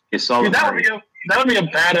 Isalamari. Dude, that would be a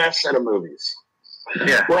badass set of movies.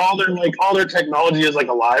 Yeah. Where all their technology is like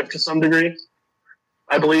alive to some degree,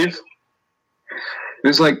 I believe. It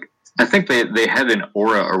was like, I think they had an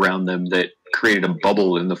aura around them that created a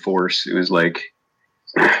bubble in the Force. It was like,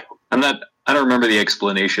 I don't remember the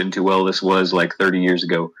explanation too well. This was like 30 years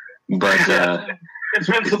ago. But, It's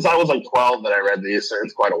been since I was like 12 that I read these, so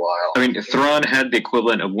it's quite a while. I mean, Thrawn had the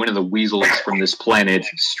equivalent of one of the weasels from this planet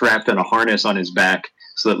strapped in a harness on his back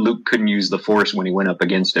so that Luke couldn't use the Force when he went up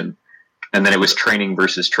against him. And then it was training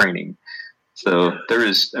versus training. So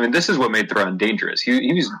this is what made Thrawn dangerous. He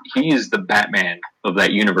is the Batman of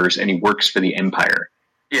that universe, and he works for the Empire.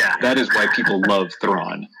 Yeah. That is why people love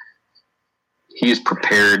Thrawn. He is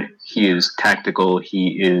prepared. He is tactical.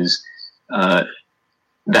 He is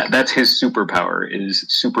that's his superpower. Is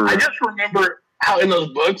super. I just remember how in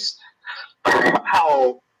those books,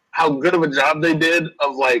 how good of a job they did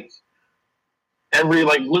of like every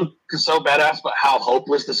like Luke is so badass, but how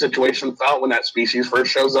hopeless the situation felt when that species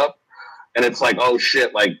first shows up, and it's like, oh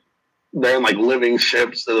shit, like they're in like living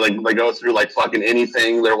ships that like they go through like fucking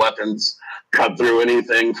anything. Their weapons cut through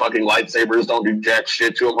anything. Fucking lightsabers don't do jack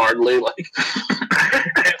shit to them hardly. Like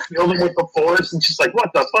fill them with the Force, and she's like,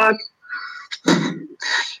 what the fuck?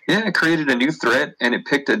 Yeah, it created a new threat, and it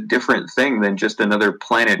picked a different thing than just another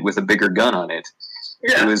planet with a bigger gun on it.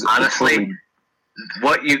 Yeah, It was honestly, totally-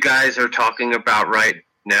 what you guys are talking about right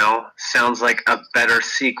now sounds like a better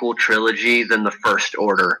sequel trilogy than the First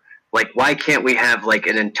Order. Like, why can't we have like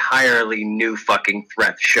an entirely new fucking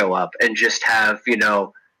threat show up and just have, you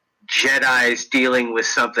know, Jedis dealing with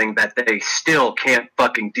something that they still can't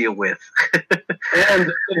fucking deal with?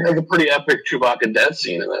 and it has a pretty epic Chewbacca death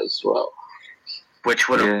scene in it as well. Which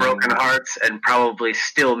would have Yeah. broken hearts and probably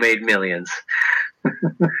still made millions.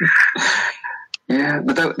 Yeah,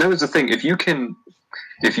 but that was the thing. If you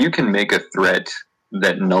can make a threat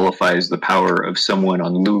that nullifies the power of someone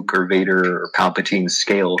on Luke or Vader or Palpatine's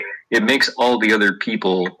scale, it makes all the other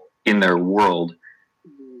people in their world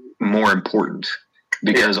more important.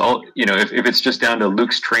 Because if it's just down to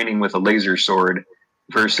Luke's training with a laser sword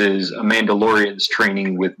versus a Mandalorian's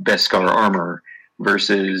training with Beskar armor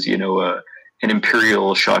versus, an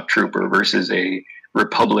Imperial shock trooper versus a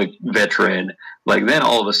Republic veteran, like then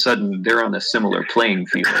all of a sudden they're on a similar playing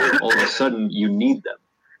field. All of a sudden you need them.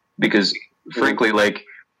 Because frankly, like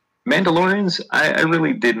Mandalorians, I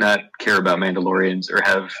really did not care about Mandalorians or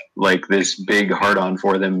have like this big hard-on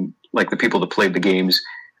for them, like the people that played the games,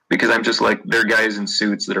 because I'm just like, they're guys in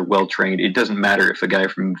suits that are well-trained. It doesn't matter if a guy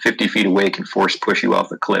from 50 feet away can force push you off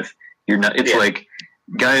the cliff. You're not. It's like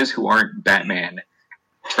guys who aren't Batman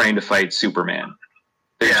trying to fight Superman.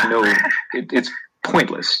 There's it's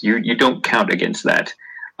pointless. You don't count against that.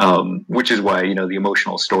 Which is why, the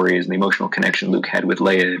emotional stories and the emotional connection Luke had with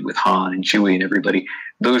Leia and with Han and Chewie and everybody,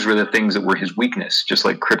 those were the things that were his weakness, just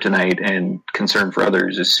like kryptonite and concern for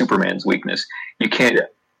others is Superman's weakness. You can't,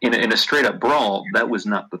 in a straight up brawl, that was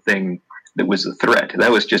not the thing that was the threat.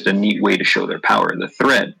 That was just a neat way to show their power. The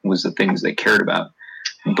threat was the things they cared about.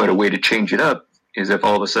 But a way to change it up is if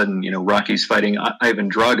all of a sudden, Rocky's fighting Ivan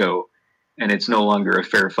Drago, and it's no longer a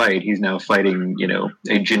fair fight. He's now fighting,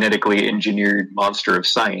 a genetically engineered monster of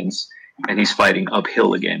science, and he's fighting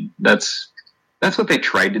uphill again. That's what they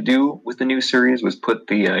tried to do with the new series, was put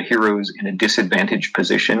the heroes in a disadvantaged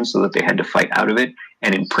position so that they had to fight out of it.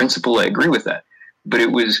 And in principle, I agree with that. But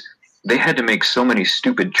they had to make so many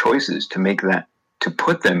stupid choices to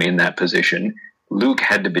put them in that position. Luke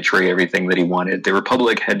had to betray everything that he wanted. The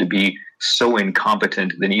Republic had to be so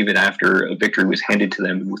incompetent that even after a victory was handed to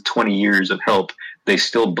them with 20 years of help, they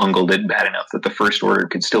still bungled it bad enough that the First Order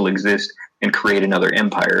could still exist and create another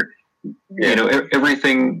empire.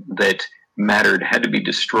 Everything that mattered had to be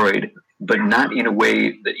destroyed, but not in a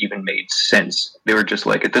way that even made sense. They were just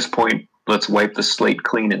like, at this point, let's wipe the slate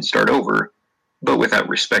clean and start over, but without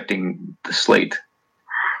respecting the slate.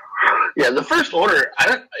 Yeah, the First Order,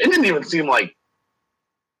 it didn't even seem like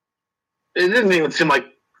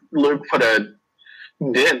Luke put a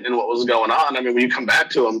dent in what was going on. I mean, when you come back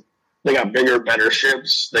to them, they got bigger, better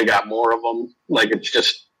ships. They got more of them. Like, it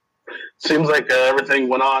just seems like everything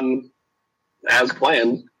went on as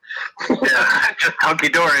planned. Yeah, just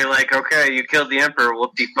hunky-dory, like, okay, you killed the Emperor,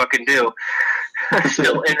 whoop-de-fucking-do.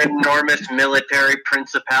 Still an enormous military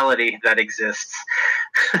principality that exists.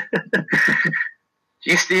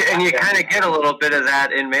 You see, and you kind of get a little bit of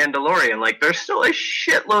that in Mandalorian. Like, there's still a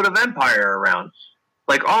shitload of Empire around.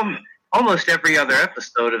 Like, almost every other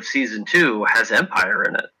episode of Season 2 has Empire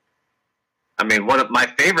in it. I mean, one of my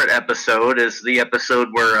favorite episode is the episode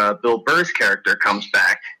where Bill Burr's character comes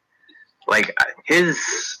back. Like,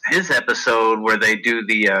 his episode where they do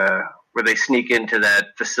where they sneak into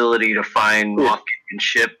that facility to find Moff Gideon's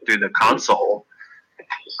ship through the console,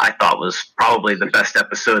 I thought was probably the best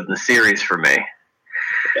episode in the series for me.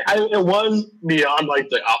 It was beyond like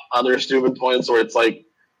the other stupid points where it's like,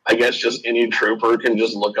 I guess just any trooper can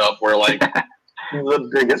just look up where like the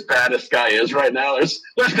biggest baddest guy is right now.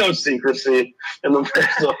 There's no secrecy in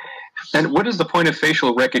the. And what is the point of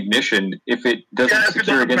facial recognition if it doesn't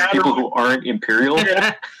secure against people who aren't Imperial?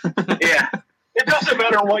 Yeah. Yeah. It doesn't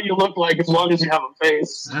matter what you look like as long as you have a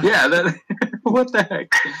face. Yeah, what the heck?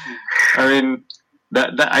 I mean,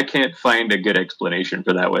 that I can't find a good explanation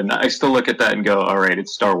for that one. I still look at that and go, all right,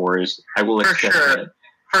 it's Star Wars. I will accept that.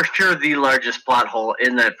 For sure, the largest plot hole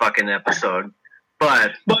in that fucking episode.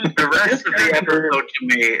 But the rest of the episode to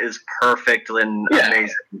me is perfect and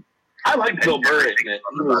amazing. I like Bill Burr in it.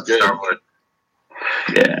 He was good.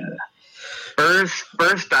 Yeah.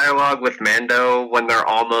 Burr's dialogue with Mando when they're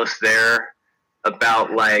almost there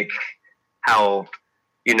about like how,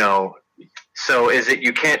 you know, so is it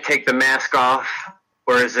you can't take the mask off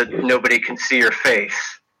or is it nobody can see your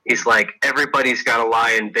face? He's like, everybody's got a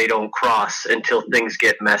lie and they don't cross until things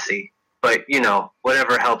get messy. But, you know,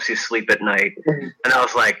 whatever helps you sleep at night. And I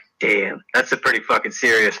was like, damn, that's a pretty fucking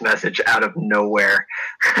serious message out of nowhere.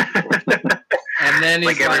 And then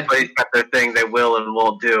he's like everybody's got their thing they will and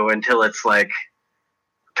won't do until it's like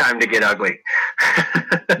time to get ugly.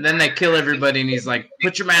 And then they kill everybody and he's like,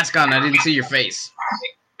 put your mask on, I didn't see your face.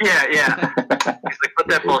 Yeah. He's like, put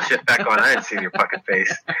that bullshit back on. I didn't see your fucking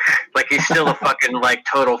face. Like, he's still a fucking, like,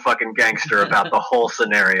 total fucking gangster about the whole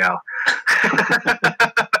scenario.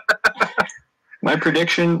 My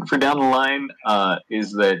prediction for down the line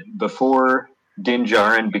is that before Din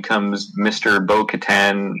Djarin becomes Mr.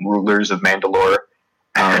 Bo-Katan, rulers of Mandalore,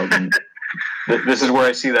 this is where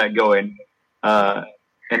I see that going.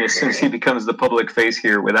 And as soon as he becomes the public face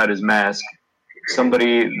here without his mask,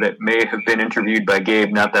 somebody that may have been interviewed by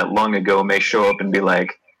Gabe not that long ago may show up and be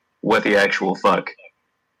like, what the actual fuck?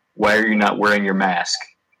 Why are you not wearing your mask?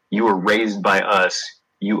 You were raised by us.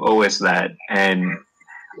 You owe us that. And,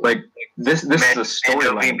 like, this is a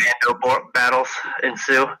storyline. Mando battles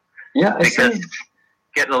ensue. Yeah, because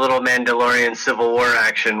getting a little Mandalorian Civil War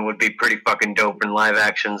action would be pretty fucking dope in live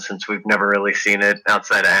action since we've never really seen it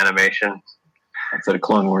outside of animation. Outside of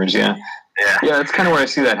Clone Wars, yeah. Yeah, that's kind of where I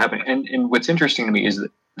see that happening. And what's interesting to me is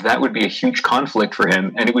that would be a huge conflict for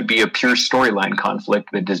him, and it would be a pure storyline conflict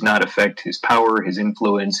that does not affect his power, his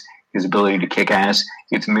influence, his ability to kick ass.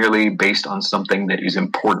 It's merely based on something that is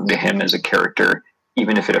important to him as a character,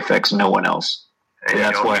 even if it affects no one else. And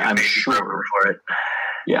that's why I'm sure for it.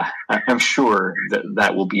 Yeah, I'm sure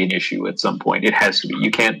that will be an issue at some point. It has to be.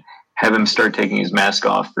 You can't have him start taking his mask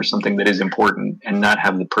off for something that is important and not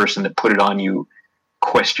have the person that put it on you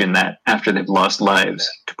question that after they've lost lives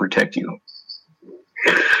to protect you.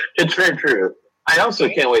 It's very true. I also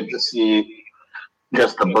can't wait to see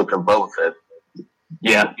just the Book of Boba Fett.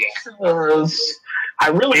 Yeah. I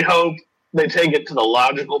really hope they take it to the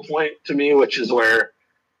logical point to me, which is where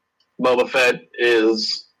Boba Fett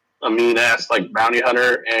is a mean-ass, like, bounty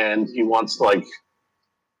hunter, and he wants to, like,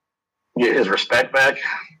 get his respect back.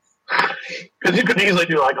 Because you could easily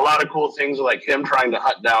do, like, a lot of cool things with, like, him trying to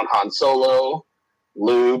hunt down Han Solo,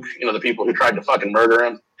 Luke, you know, the people who tried to fucking murder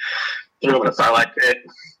him, threw him in a Sarlacc pit.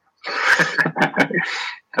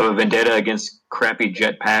 Have a vendetta against crappy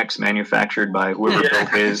jetpacks manufactured by whoever built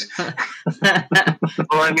his. Well,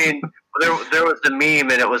 I mean, there was a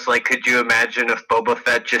meme, and it was like, could you imagine if Boba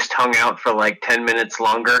Fett just hung out for like 10 minutes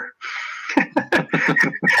longer?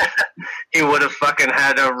 He would have fucking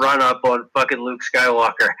had a run up on fucking Luke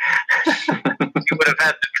Skywalker. He would have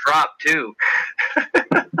had to drop too.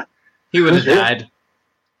 He would have died.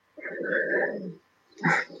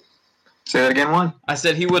 Say that again, Juan? I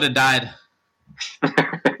said he would have died.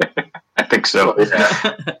 I think so. Yeah.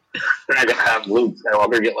 They're not gonna have Luke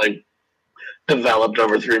Skywalker get like developed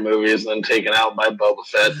over 3 movies and then taken out by Boba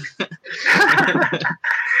Fett.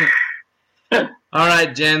 All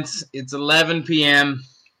right, gents. It's 11 p.m.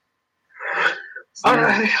 All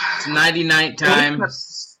right. It's nighty-night time.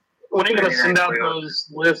 When are you gonna send out those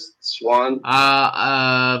lists, Juan?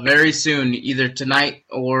 Very soon, either tonight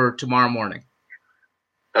or tomorrow morning.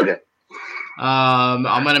 Okay.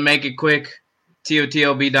 I'm gonna make it quick.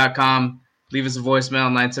 TOTLB.com. leave us a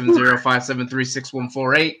voicemail,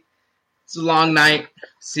 970-573-6148. It's a long night.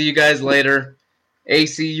 See you guys later.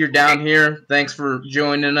 AC, you're down here. Thanks for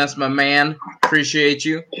joining us, my man. Appreciate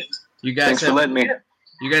you. You guys Thanks for letting me.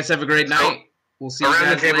 You guys have a great night. We'll see you Around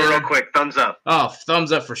guys the table later. real quick. Thumbs up. Oh,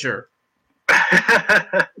 thumbs up for sure. Yeah.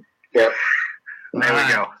 There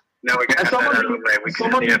we go. Now we got As that out of somebody, the way. We as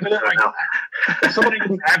can somebody, end who the didn't, episode now. as somebody who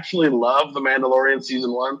didn't actually love The Mandalorian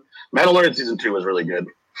Season 1, Mandalorian Season 2 was really good.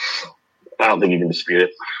 I don't think you can dispute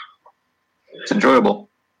it. It's enjoyable.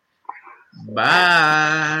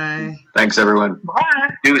 Bye. Thanks, everyone.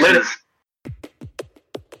 Bye. Deuces.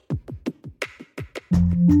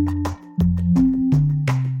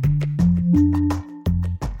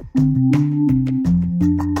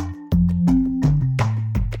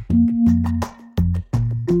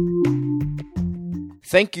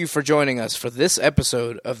 Thank you for joining us for this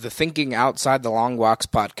episode of the Thinking Outside the Long Box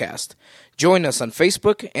podcast. Join us on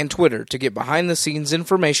Facebook and Twitter to get behind-the-scenes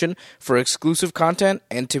information for exclusive content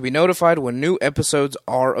and to be notified when new episodes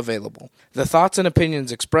are available. The thoughts and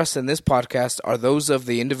opinions expressed in this podcast are those of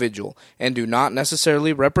the individual and do not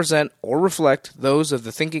necessarily represent or reflect those of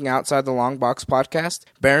the Thinking Outside the Long Box podcast,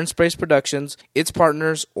 Barren Space Productions, its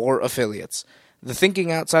partners, or affiliates. The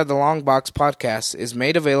Thinking Outside the Long Box podcast is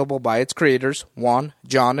made available by its creators, Juan,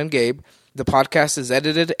 John, and Gabe. The podcast is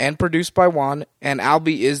edited and produced by Juan, and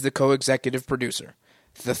Albie is the co-executive producer.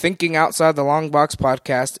 The Thinking Outside the Long Box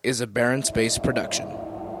podcast is a Barren Space production.